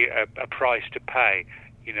would be a price to pay.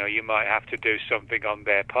 You might have to do something on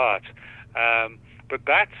their part. But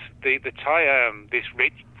that's the Tayerm, this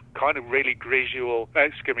kind of really grisly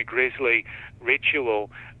ritual,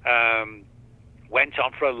 went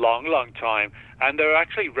on for a long, long time. And there are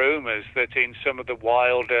actually rumours that in some of the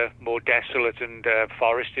wilder, more desolate and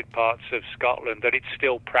forested parts of Scotland, that it's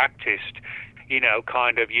still practiced.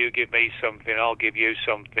 Kind of, you give me something, I'll give you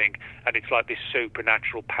something, and it's like this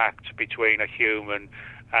supernatural pact between a human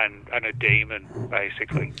and a demon,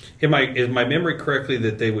 basically. Is my memory correctly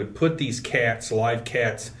that they would put these live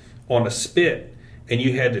cats, on a spit, and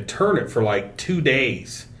you had to turn it for like 2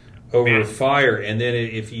 days over a fire, and then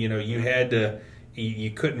if you had to,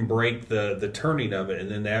 you couldn't break the turning of it, and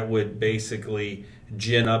then that would basically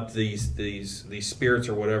gin up these spirits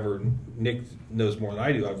or whatever. Nick knows more than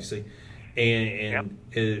I do, obviously. And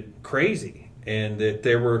crazy, and that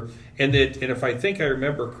there were, and if I think I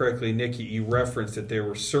remember correctly, Nick, you referenced that there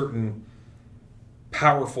were certain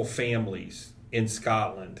powerful families in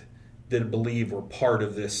Scotland that I believe were part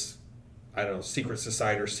of this, I don't know, secret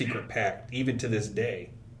society or secret pact, even to this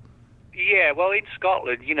day. Yeah, well, in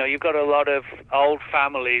Scotland, you've got a lot of old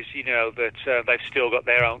families, that they've still got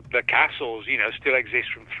their castles, still exist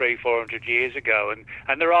from 300-400 years ago,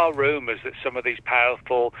 and there are rumours that some of these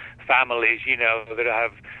powerful families, that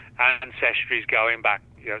have ancestries going back,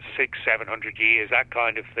 600-700 years, that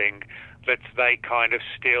kind of thing, that they kind of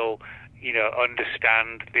still,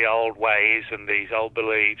 understand the old ways and these old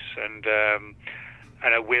beliefs, and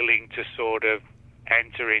are willing to sort of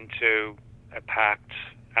enter into a pact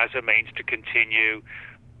as a means to continue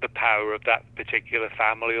the power of that particular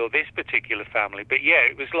family or this particular family. But yeah,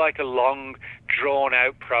 it was like a long,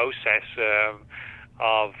 drawn-out process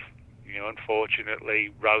of,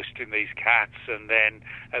 unfortunately, roasting these cats, and then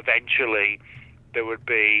eventually there would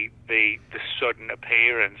be the sudden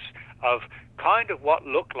appearance of kind of what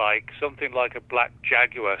looked like something like a black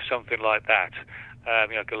jaguar, something like that,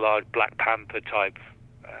 like a large Black Panther type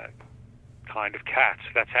kind of cat.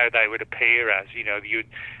 That's how they would appear as,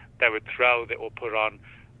 they would throw or put on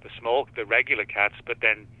the regular cats, but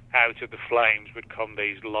then out of the flames would come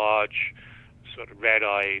these large, sort of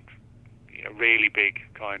red-eyed, really big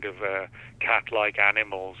kind of cat-like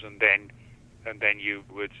animals, and then you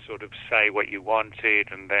would sort of say what you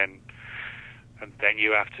wanted, and then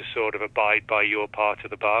you have to sort of abide by your part of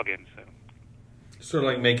the bargain. So. Sort of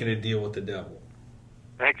like making a deal with the devil.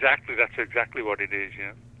 Exactly, that's exactly what it is,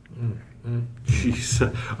 yeah.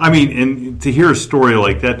 Jeez. I mean, and to hear a story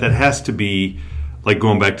like that has to be like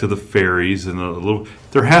going back to the fairies and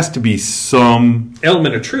there has to be some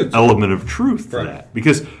element of truth to that,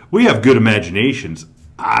 because we have good imaginations.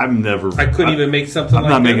 I couldn't even make something. I'm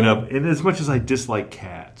not making up. And as much as I dislike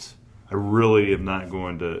cats, I really am not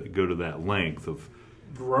going to go to that length of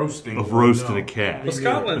roasting a cat. Well,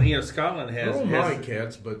 Scotland has. I don't mind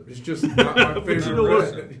cats, but it's just not my favorite.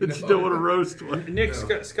 You don't want to roast one. Nick,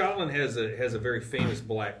 no. Scotland has a very famous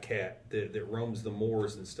black cat that roams the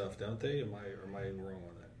moors and stuff, don't they? Am I wrong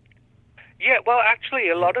on that? Yeah, well, actually,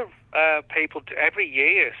 a lot of people every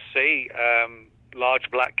year see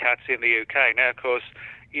large black cats in the UK. Now, of course,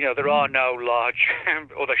 there are no large,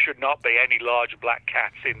 or there should not be any large black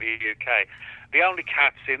cats in the UK. The only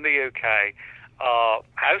cats in the UK are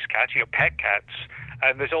house cats, pet cats,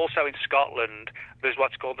 and there's also in Scotland, there's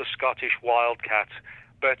what's called the Scottish wildcat.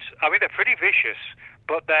 But, they're pretty vicious,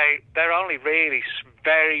 but they're only really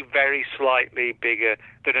very, very slightly bigger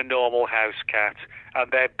than a normal house cat, and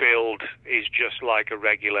their build is just like a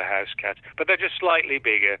regular house cat. But they're just slightly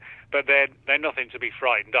bigger, but they're nothing to be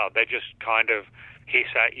frightened of. They just kind of hiss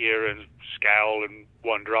at you and scowl and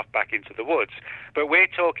wander off back into the woods. But we're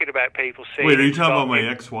talking about people seeing... Wait, are you talking about my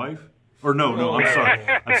ex-wife? Or no, I'm sorry.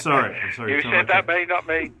 I'm sorry. You said that, me, not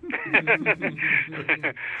me.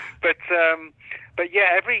 But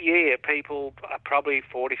yeah, every year people, probably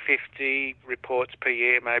 40, 50 reports per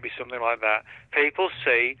year, maybe something like that, people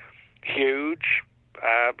see huge,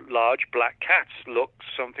 large black cats, look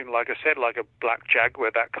something like I said, like a black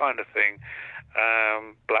jaguar, that kind of thing,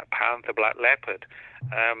 black panther, black leopard.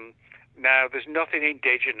 Now, there's nothing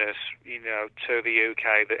indigenous, to the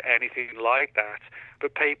UK that anything like that,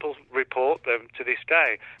 but people report them to this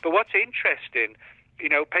day. But what's interesting,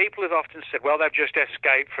 people have often said, well, they've just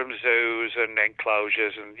escaped from zoos and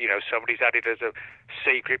enclosures and, somebody's had it as a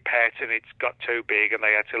secret pet and it's got too big and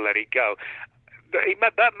they had to let it go.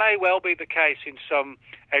 That may well be the case in some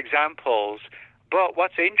examples, but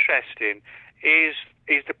what's interesting is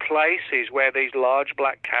the places where these large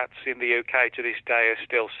black cats in the UK to this day are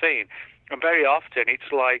still seen. And very often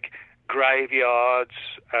it's like graveyards,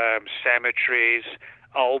 cemeteries,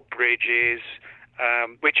 old bridges,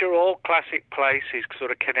 which are all classic places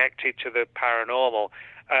sort of connected to the paranormal.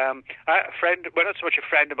 A friend, well, not so much a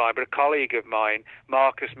friend of mine, but a colleague of mine,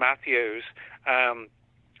 Marcus Matthews,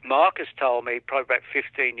 Marcus told me probably about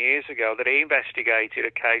 15 years ago that he investigated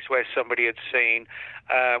a case where somebody had seen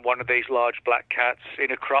one of these large black cats in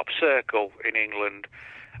a crop circle in England.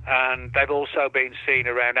 And they've also been seen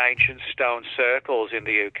around ancient stone circles in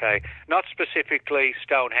the UK. Not specifically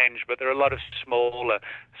Stonehenge, but there are a lot of smaller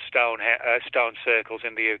stone circles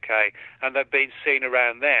in the UK, and they've been seen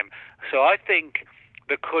around them. So I think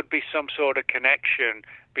there could be some sort of connection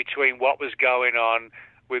between what was going on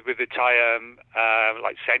with the Tayam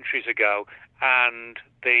like centuries ago and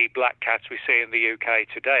the black cats we see in the UK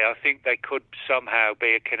today. I think they could somehow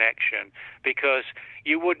be a connection, because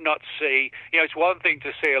you would not see, it's one thing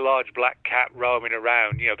to see a large black cat roaming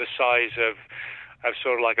around, the size of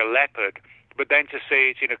sort of like a leopard, but then to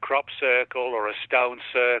see it in a crop circle or a stone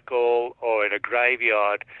circle or in a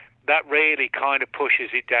graveyard, that really kind of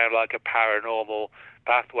pushes it down like a paranormal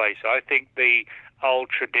pathway. So I think the old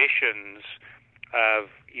traditions of,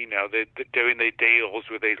 doing the deals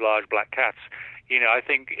with these large black cats, I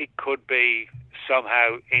think it could be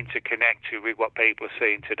somehow interconnected with what people are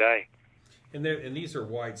seeing today. And these are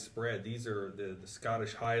widespread. These are the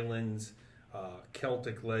Scottish Highlands,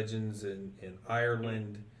 Celtic legends in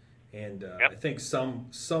Ireland, and I think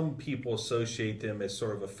some people associate them as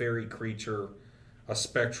sort of a fairy creature, a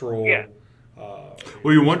spectral. Yeah.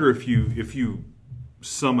 Well, you wonder if you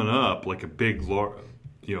summon up like a big,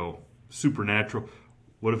 supernatural.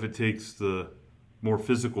 What if it takes the more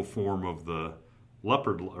physical form of the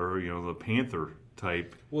leopard or the panther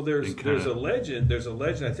type? Well, there's a legend. There's a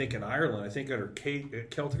legend, I think, in Ireland. I think under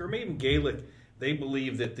Celtic or maybe even Gaelic, they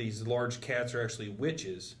believe that these large cats are actually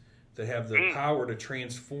witches that have the power to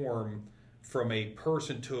transform from a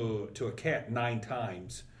person to a cat 9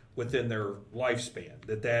 times within their lifespan.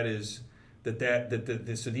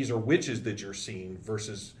 So these are witches that you're seeing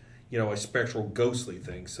versus a spectral ghostly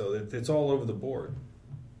thing. So it's all over the board.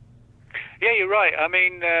 Yeah, you're right. I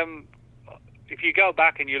mean, if you go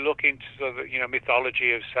back and you look into sort of,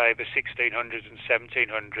 mythology of, say, the 1600s and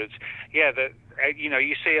 1700s,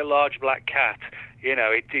 you see a large black cat,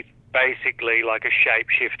 it's basically like a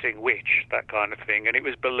shape-shifting witch, that kind of thing. And it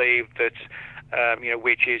was believed that,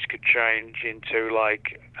 witches could change into,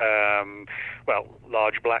 like,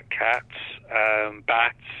 large black cats,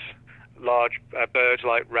 bats, large birds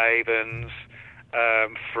like ravens,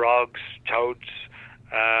 frogs, toads,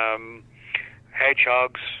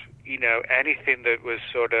 hedgehogs, anything that was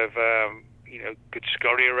sort of, could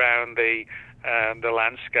scurry around the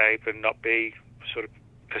landscape and not be sort of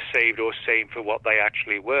perceived or seen for what they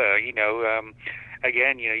actually were.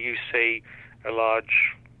 Again, you see a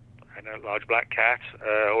large, and a large black cat,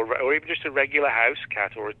 or even just a regular house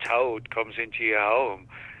cat, or a toad comes into your home,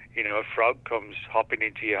 a frog comes hopping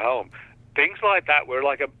into your home, things like that. Where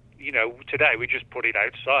today we just put it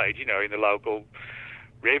outside, in the local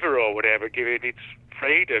river or whatever, give it its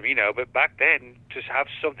freedom, But back then, to have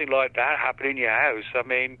something like that happen in your house, I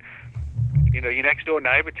mean, your next door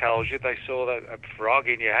neighbor tells you they saw a frog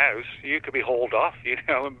in your house, you could be hauled off,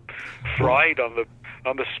 and fried on the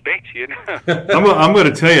spit, I'm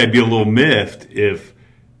going to tell you, I'd be a little miffed if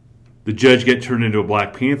the judge got turned into a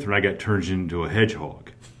Black Panther and I got turned into a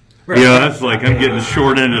hedgehog. That's like I'm getting the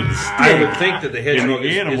short end of the stick. I would think that the hedgehog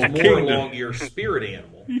is more kingdom. along your spirit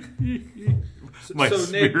animal.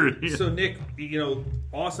 So Nick,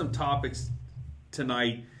 awesome topics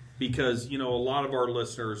tonight, because a lot of our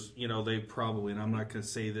listeners, they probably, and I'm not going to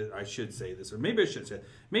say that I should say this, or maybe I should say it,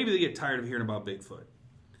 maybe they get tired of hearing about Bigfoot.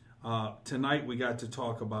 Tonight we got to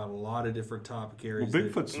talk about a lot of different topic areas. Well,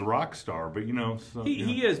 Bigfoot's a rock star, but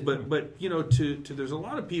he is. But there's a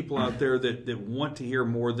lot of people out there that want to hear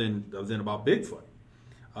more than about Bigfoot.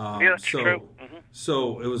 That's true. Mm-hmm.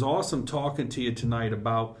 So it was awesome talking to you tonight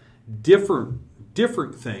about different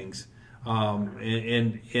things.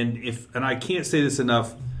 And I can't say this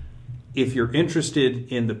enough. If you're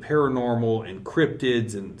interested in the paranormal and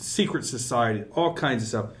cryptids and secret society, all kinds of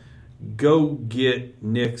stuff, go get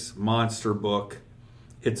Nick's monster book.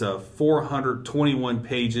 It's a 421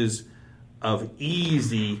 pages of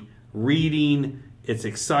easy reading. It's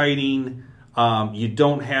exciting. You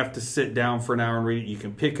don't have to sit down for an hour and read it. You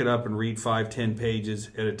can pick it up and read 5-10 pages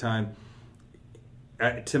at a time.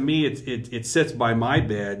 To me, it sits by my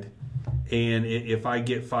bed, and if I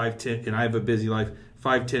get 5-10, and I have a busy life,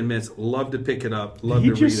 5-10 minutes, love to pick it up, love to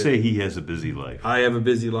read it. He just say he has a busy life. I have a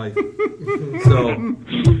busy life. So,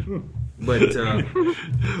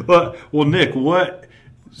 but well, Nick, what?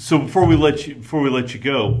 So before we let you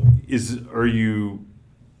go, are you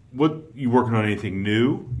working on anything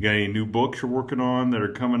new? You got any new books you're working on that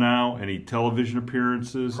are coming out? Any television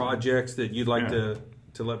appearances? Projects that you'd like to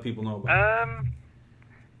let people know about?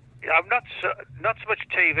 I'm not so much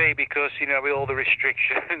TV, because with all the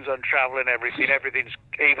restrictions on travel and everything's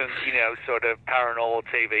even sort of paranormal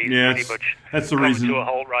TV is pretty much that's the coming reason to a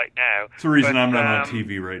halt right now. It's the reason I'm not on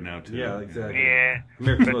TV right now too. Yeah, exactly. Yeah.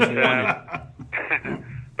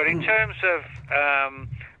 But in terms of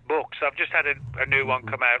books, I've just had a new one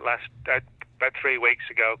come out about 3 weeks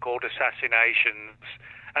ago called Assassinations,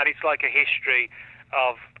 and it's like a history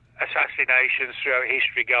of assassinations throughout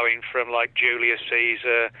history, going from like Julius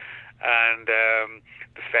Caesar and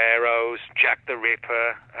the pharaohs, Jack the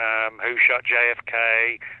Ripper, who shot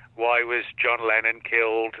JFK, why was John Lennon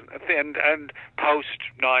killed, and post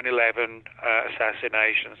 9/11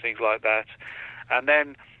 assassinations, things like that. And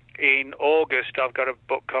then in August, I've got a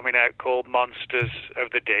book coming out called Monsters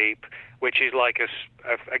of the Deep, which is like a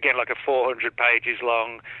 400 pages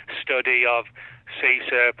long study of sea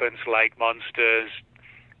serpents, lake monsters,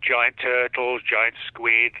 giant turtles, giant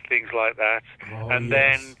squid, things like that.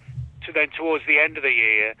 Then towards the end of the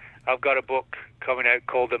year, I've got a book coming out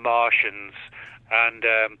called The Martians, and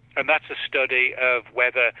that's a study of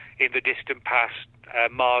whether in the distant past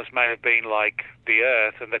Mars may have been like the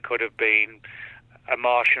Earth, and there could have been a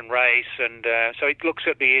Martian race, and so it looks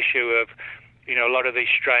at the issue of a lot of these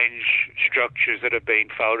strange structures that have been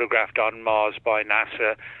photographed on Mars by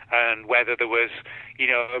NASA, and whether there was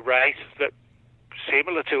a race that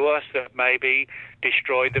similar to us that maybe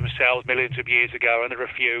destroyed themselves millions of years ago, and there are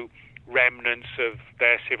a few remnants of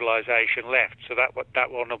their civilization left. So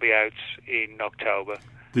that one will be out in October.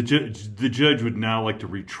 The judge would now like to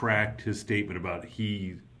retract his statement about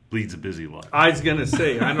he leads a busy life. I was going to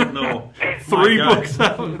say, I don't know. 3 books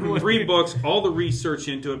out. 3 books, all the research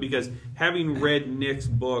into it, because having read Nick's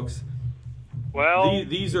books, well,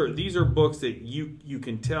 these are books that you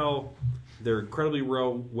can tell they're incredibly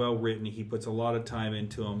well written. He puts a lot of time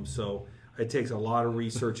into them, so it takes a lot of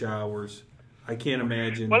research hours. I can't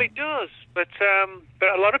imagine. Well, it does, but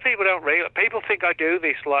a lot of people don't realize. People think I do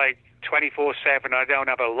this like 24/7. I don't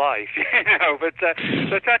have a life, But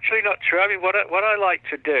that's actually not true. I mean, what I like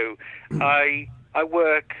to do, I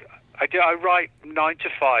work. I write 9 to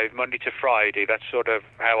 5, Monday to Friday. That's sort of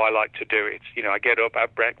how I like to do it. I get up,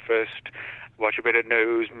 have breakfast, watch a bit of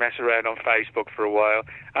news, mess around on Facebook for a while,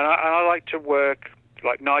 and I like to work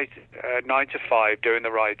like 9 to 5 doing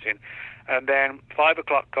the writing, and then 5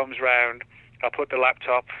 o'clock comes round. I put the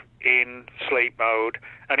laptop in sleep mode,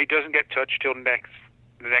 and it doesn't get touched till the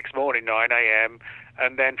next morning, 9 a.m.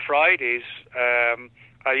 And then Fridays,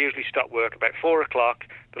 I usually stop work about 4 o'clock.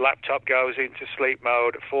 The laptop goes into sleep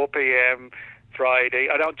mode at 4 p.m. Friday.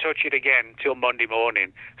 I don't touch it again till Monday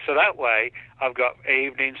morning. So that way, I've got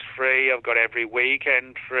evenings free. I've got every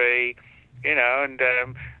weekend free, you know, and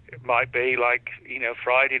it might be like, you know,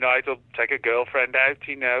 Friday night I'll take a girlfriend out,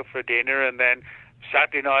 you know, for dinner, and then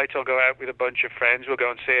Saturday night I'll go out with a bunch of friends. We'll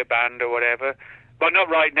go and see a band or whatever. But not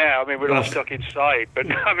right now. I mean, we're all stuck inside.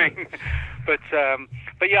 But I mean, but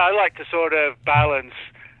yeah, I like to sort of balance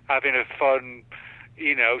having a fun,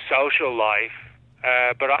 you know, social life.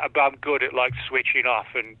 But I'm good at like switching off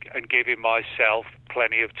and giving myself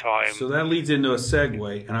plenty of time. So that leads into a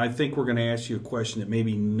segue, and I think we're going to ask you a question that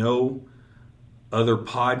maybe no other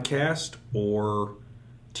podcast or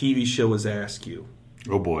TV show has asked you.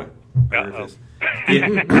 Oh boy!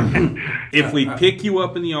 If we pick you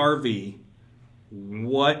up in the RV,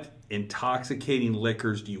 what intoxicating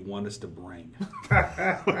liquors do you want us to bring?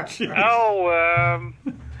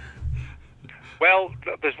 Well,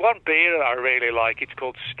 there's one beer that I really like. It's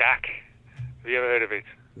called Stack. Have you ever heard of it?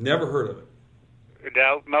 Never heard of it.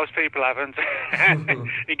 No, most people haven't.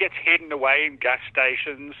 It gets hidden away in gas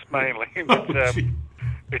stations mainly. But,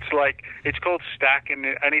 it's called Stack, and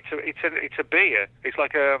it's a beer. It's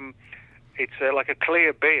like a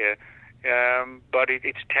clear beer, but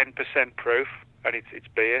it's 10% proof, and it's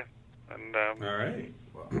beer. And all right.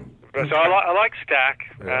 So I like Stack.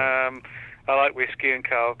 I like whiskey and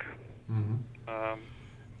Coke. Mm-hmm.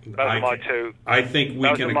 Those are my two. I think we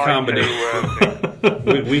can accommodate.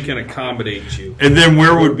 We can accommodate you. And then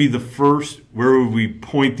where would we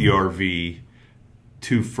point the RV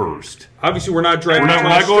to first? Obviously, we're not driving. We're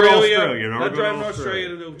not going to Australia. Not driving to Australia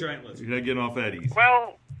to do giant list. You're not getting off that easy.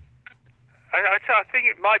 Well, I think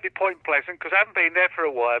it might be Point Pleasant because I haven't been there for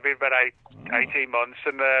a while. I've been about 18 months,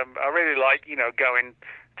 and I really like going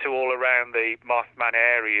to all around the Mothman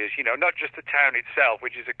areas, not just the town itself,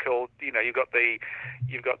 which is a cool, you've got the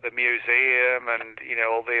museum and,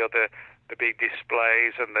 all the big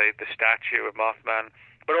displays and the statue of Mothman.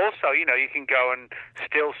 But also, you can go and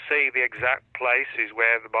still see the exact places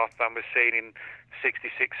where the Mothman was seen in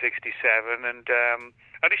 66, 67. And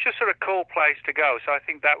it's just sort of a cool place to go. So I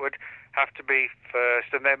think that would have to be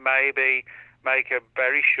first, and then maybe make a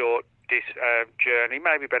very short journey,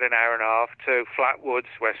 maybe about an hour and a half, to Flatwoods,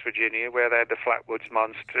 West Virginia, where they had the Flatwoods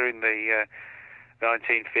Monster in the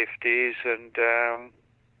 1950s, and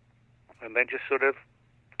then just sort of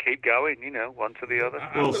keep going, one to the other.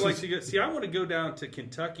 I would like to go. See, I want to go down to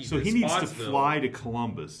Kentucky. So he needs to fly to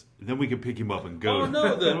Columbus, and then we can pick him up and go. Oh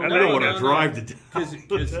no, I don't want to drive to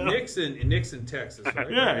because Nixon, Texas,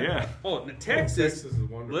 right? Yeah. Oh, Texas is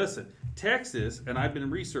wonderful. Listen, Texas, and I've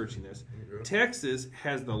been researching this. Texas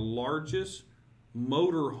has the largest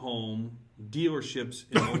motorhome dealerships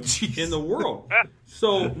in the world.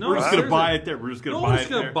 So we're just going to buy it there. We're just going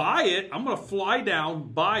to buy it. I'm going to fly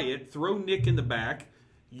down, buy it, throw Nick in the back.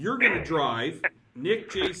 You're going to drive. Nick,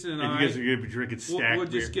 Jason, and I. You guys are going to be drinking Stack. We're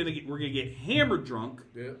going to get hammered drunk.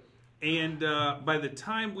 Yeah. And by the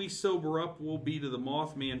time we sober up, we'll be to the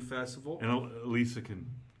Mothman Festival. And Elisa can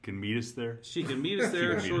meet us there. She can meet us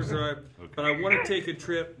there. Short drive. Okay. But I want to take a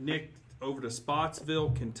trip, Nick, over to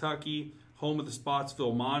Spotsville, Kentucky, home of the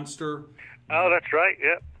Spotsville Monster. Oh, that's right.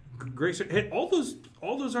 Yeah. Great. Hey, all those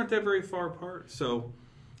aren't that very far apart. So,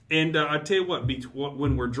 and I tell you what,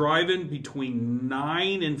 when we're driving between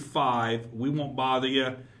 9 and 5, we won't bother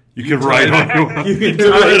you. You can ride on. You can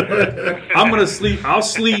drive. I'm gonna sleep. I'll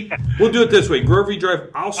sleep. We'll do it this way. Grover, you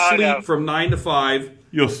drive. I'll sleep from 9 to 5.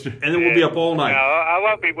 And then we'll be up all night. No, I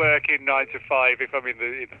won't be working 9 to 5 if I'm in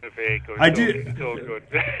the vehicle. It's all good.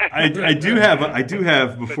 I do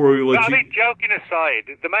have before we let you. I mean, joking aside,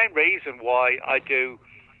 the main reason why I do.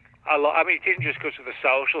 It isn't just because of the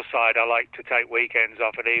social side. I like to take weekends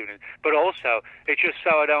off and evenings, but also it's just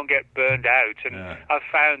so I don't get burned out. And I've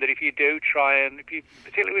found that if you do try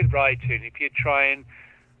particularly with writing, if you're trying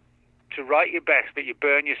to write your best, but you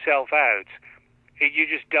burn yourself out, you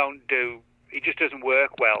just don't do. It just doesn't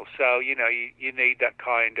work well. So you need that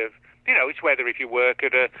kind of. It's whether if you work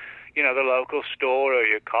at the local store or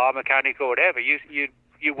your car mechanic or whatever.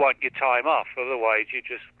 You want your time off. Otherwise, you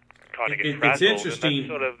just. It's interesting. That's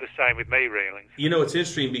sort of the same with me, really. It's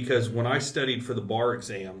interesting because when I studied for the bar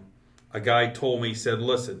exam, a guy told me, he said,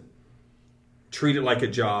 listen, treat it like a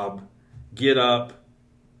job. Get up,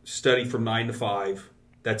 study from 9 to 5.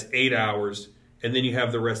 That's 8 hours. And then you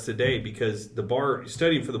have the rest of the day because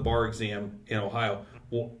studying for the bar exam in Ohio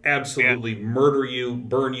will absolutely murder you,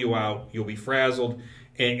 burn you out. You'll be frazzled.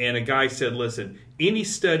 And a guy said, listen, any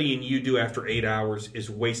studying you do after 8 hours is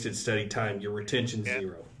wasted study time. Your retention's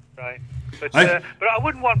zero. Right. But I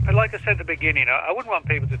wouldn't want, like I said at the beginning, I wouldn't want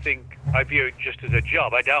people to think I view it just as a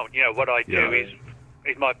job. I don't. What I do is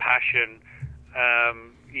my passion.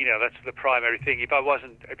 that's the primary thing. If I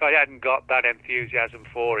hadn't got that enthusiasm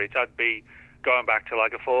for it, I'd be going back to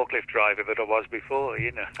like a forklift driver that I was before,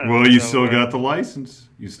 Well, you still got the license.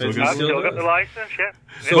 I've still got the license,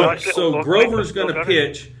 So yeah. so Grover's going to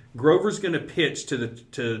pitch. Grover's going to pitch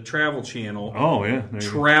to Travel Channel. Oh yeah,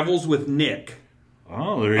 Travels with Nick.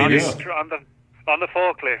 Oh, there you go. On the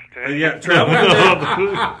forklift. Yeah, travel with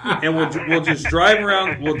Nick, and we'll just drive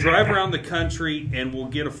around. We'll drive around the country, and we'll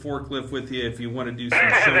get a forklift with you if you want to do some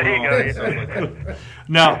showing off and stuff like that.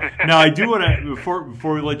 Now I do want to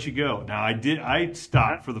before we let you go. Now I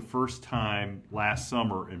stopped for the first time last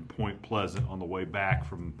summer in Point Pleasant on the way back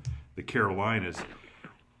from the Carolinas.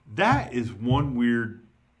 That is one weird.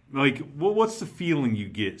 Like, what's the feeling you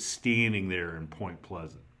get standing there in Point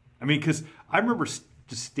Pleasant? I mean, because I remember just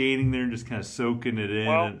standing there and just kind of soaking it in,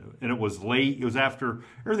 and it was late. It was after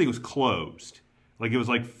everything was closed. Like, it was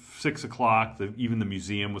like 6 o'clock. Even the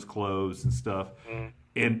museum was closed and stuff.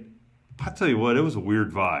 And I tell you what, it was a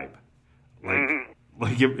weird vibe.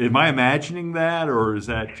 Like, am I imagining that, or is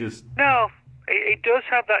that just... No. It does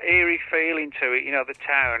have that eerie feeling to it, the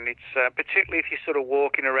town. It's particularly if you're sort of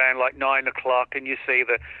walking around like 9 o'clock and you see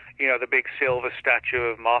the big silver statue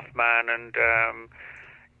of Mothman, and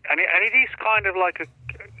it is kind of like the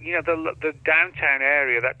downtown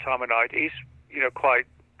area that time of night is quite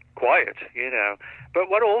quiet, But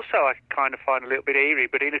what also I kind of find a little bit eerie,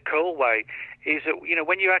 but in a cool way, is that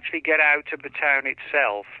when you actually get out of the town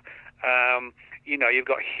itself. You've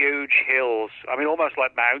got huge hills, I mean, almost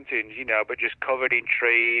like mountains, but just covered in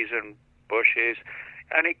trees and bushes.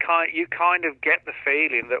 And you kind of get the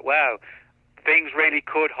feeling that, wow, things really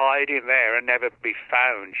could hide in there and never be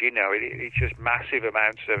found, It's just massive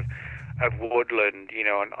amounts of woodland,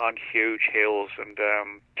 on huge hills and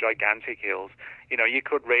gigantic hills. You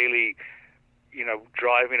could really,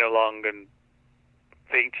 driving along and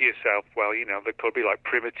think to yourself, well, there could be like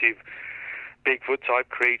primitive Bigfoot-type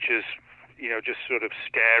creatures, just sort of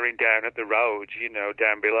staring down at the roads,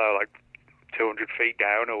 down below, like 200 feet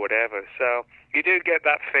down or whatever. So you do get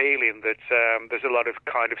that feeling that there's a lot of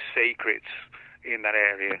kind of secrets in that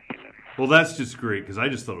area. Well, that's just great, because I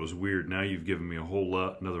just thought it was weird. Now you've given me a whole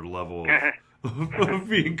another level of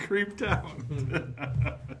being creeped out.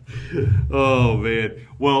 Oh, man.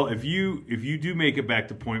 Well, if you do make it back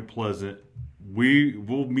to Point Pleasant,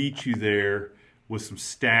 we'll meet you there with some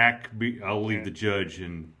Stack. I'll leave the judge,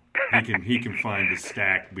 and he can find the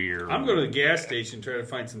Stack beer. I'm going to the gas station and try to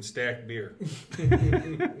find some Stack beer.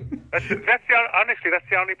 Honestly, that's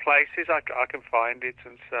the only places I can find it,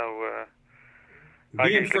 and so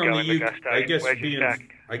being from the UK,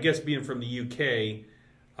 I guess being from the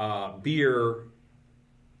UK, beer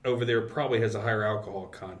over there probably has a higher alcohol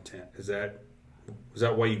content. Is that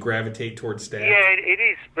why you gravitate towards Stack? Yeah, it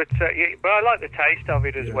is, but I like the taste of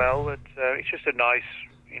it as well. It's just a nice,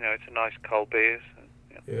 it's a nice cold beer. So,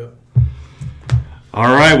 Yeah.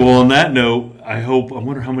 All right. Well, on that note, I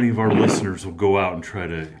wonder how many of our listeners will go out and try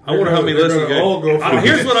to. I wonder how many listeners all go for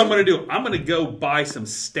Here's what I'm going to do. I'm going to go buy some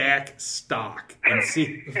Stack stock and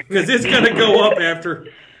see, because it's going to go up after.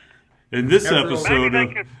 In this episode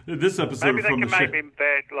maybe they from can the make me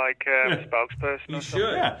their spokesperson. You or should.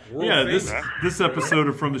 yeah. This episode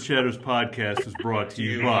of From the Shadows podcast is brought to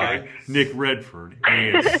you by Nick Redford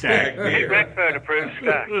and Stack something. Beer. Redford approved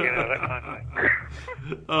Stack, that kind of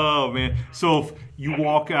thing. Oh man! So if you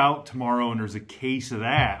walk out tomorrow and there's a case of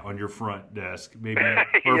that on your front desk, maybe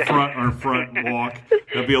or front walk,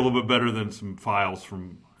 that'll be a little bit better than some files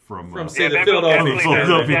from say the Philadelphia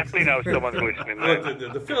Experiment. Definitely know someone's listening.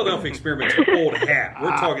 Look, the Philadelphia Experiment's an old hat.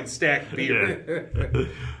 We're talking Stack beer.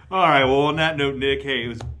 All right. Well, on that note, Nick,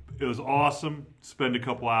 hey, it was awesome. Spend a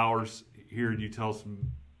couple hours hearing you tell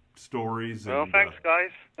some stories. Well, thanks,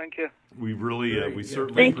 guys. Thank you. We really, we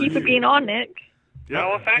certainly. Thank you for being on, Nick. Yeah.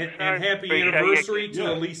 Well, thanks. And happy Appreciate anniversary you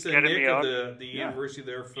to Lisa and getting Nick me of on. the anniversary of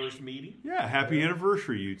their first meeting. Yeah, happy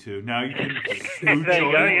anniversary, you two. Now you can. There you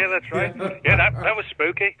go. Yeah, that's right. Yeah, that was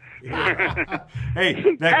spooky.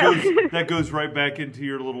 Hey, that goes right back into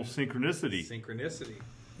your little synchronicity.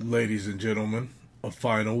 Ladies and gentlemen, a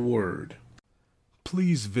final word.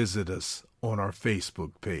 Please visit us on our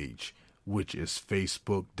Facebook page, which is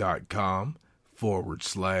facebook.com/ From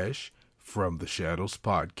the Shadows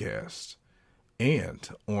Podcast, and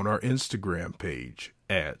on our Instagram page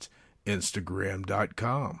at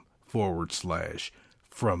instagram.com/ From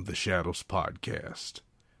the Shadows Podcast.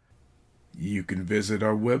 You can visit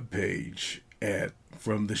our webpage at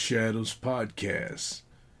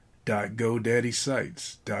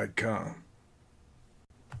FromTheShadowsPodcast.GoDaddySites.com,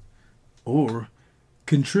 or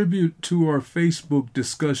contribute to our Facebook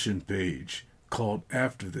discussion page called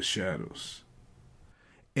After the Shadows.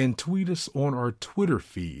 and tweet us on our Twitter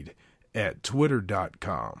feed at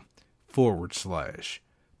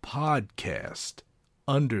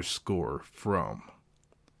twitter.com/podcast_from.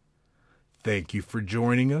 Thank you for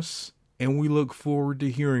joining us, and we look forward to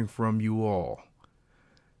hearing from you all.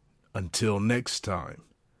 Until next time,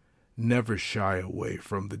 never shy away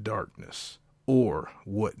from the darkness or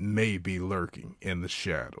what may be lurking in the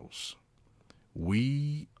shadows.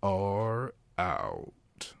 We are out.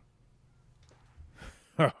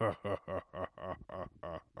 God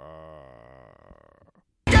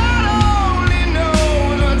only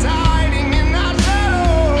knows what's hiding in our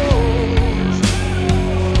shadows.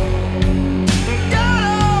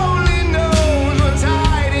 God only knows what's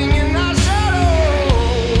hiding in our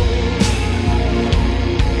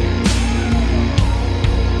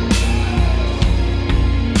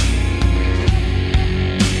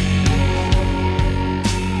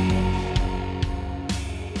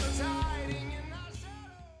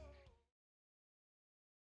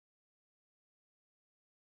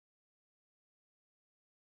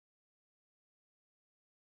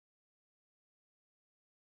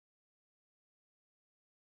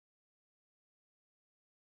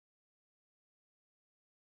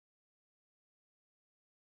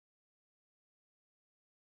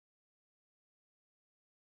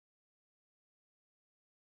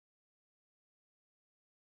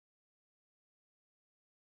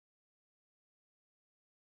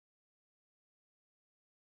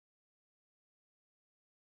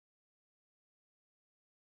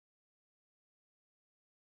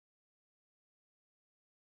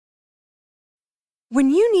When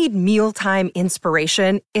you need mealtime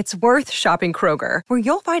inspiration, it's worth shopping Kroger, where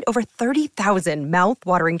you'll find over 30,000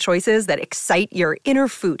 mouth-watering choices that excite your inner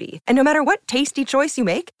foodie. And no matter what tasty choice you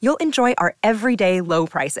make, you'll enjoy our everyday low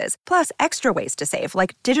prices, plus extra ways to save,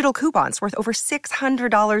 like digital coupons worth over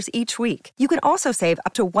 $600 each week. You can also save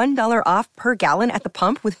up to $1 off per gallon at the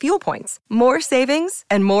pump with fuel points. More savings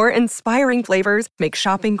and more inspiring flavors make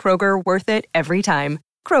shopping Kroger worth it every time.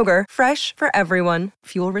 Kroger, fresh for everyone.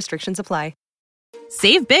 Fuel restrictions apply.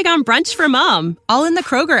 Save big on brunch for mom, all in the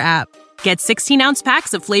Kroger app. Get 16-ounce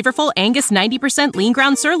packs of flavorful Angus 90% lean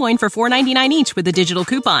ground sirloin for $4.99 each with a digital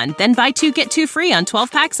coupon. Then buy 2, get 2 free on 12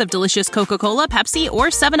 packs of delicious Coca-Cola, Pepsi, or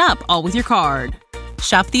 7-Up, all with your card.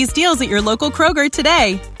 Shop these deals at your local Kroger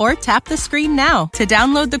today, or tap the screen now to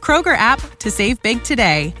download the Kroger app to save big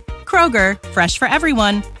today. Kroger, fresh for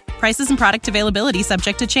everyone. Prices and product availability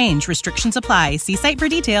subject to change. Restrictions apply. See site for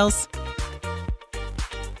details.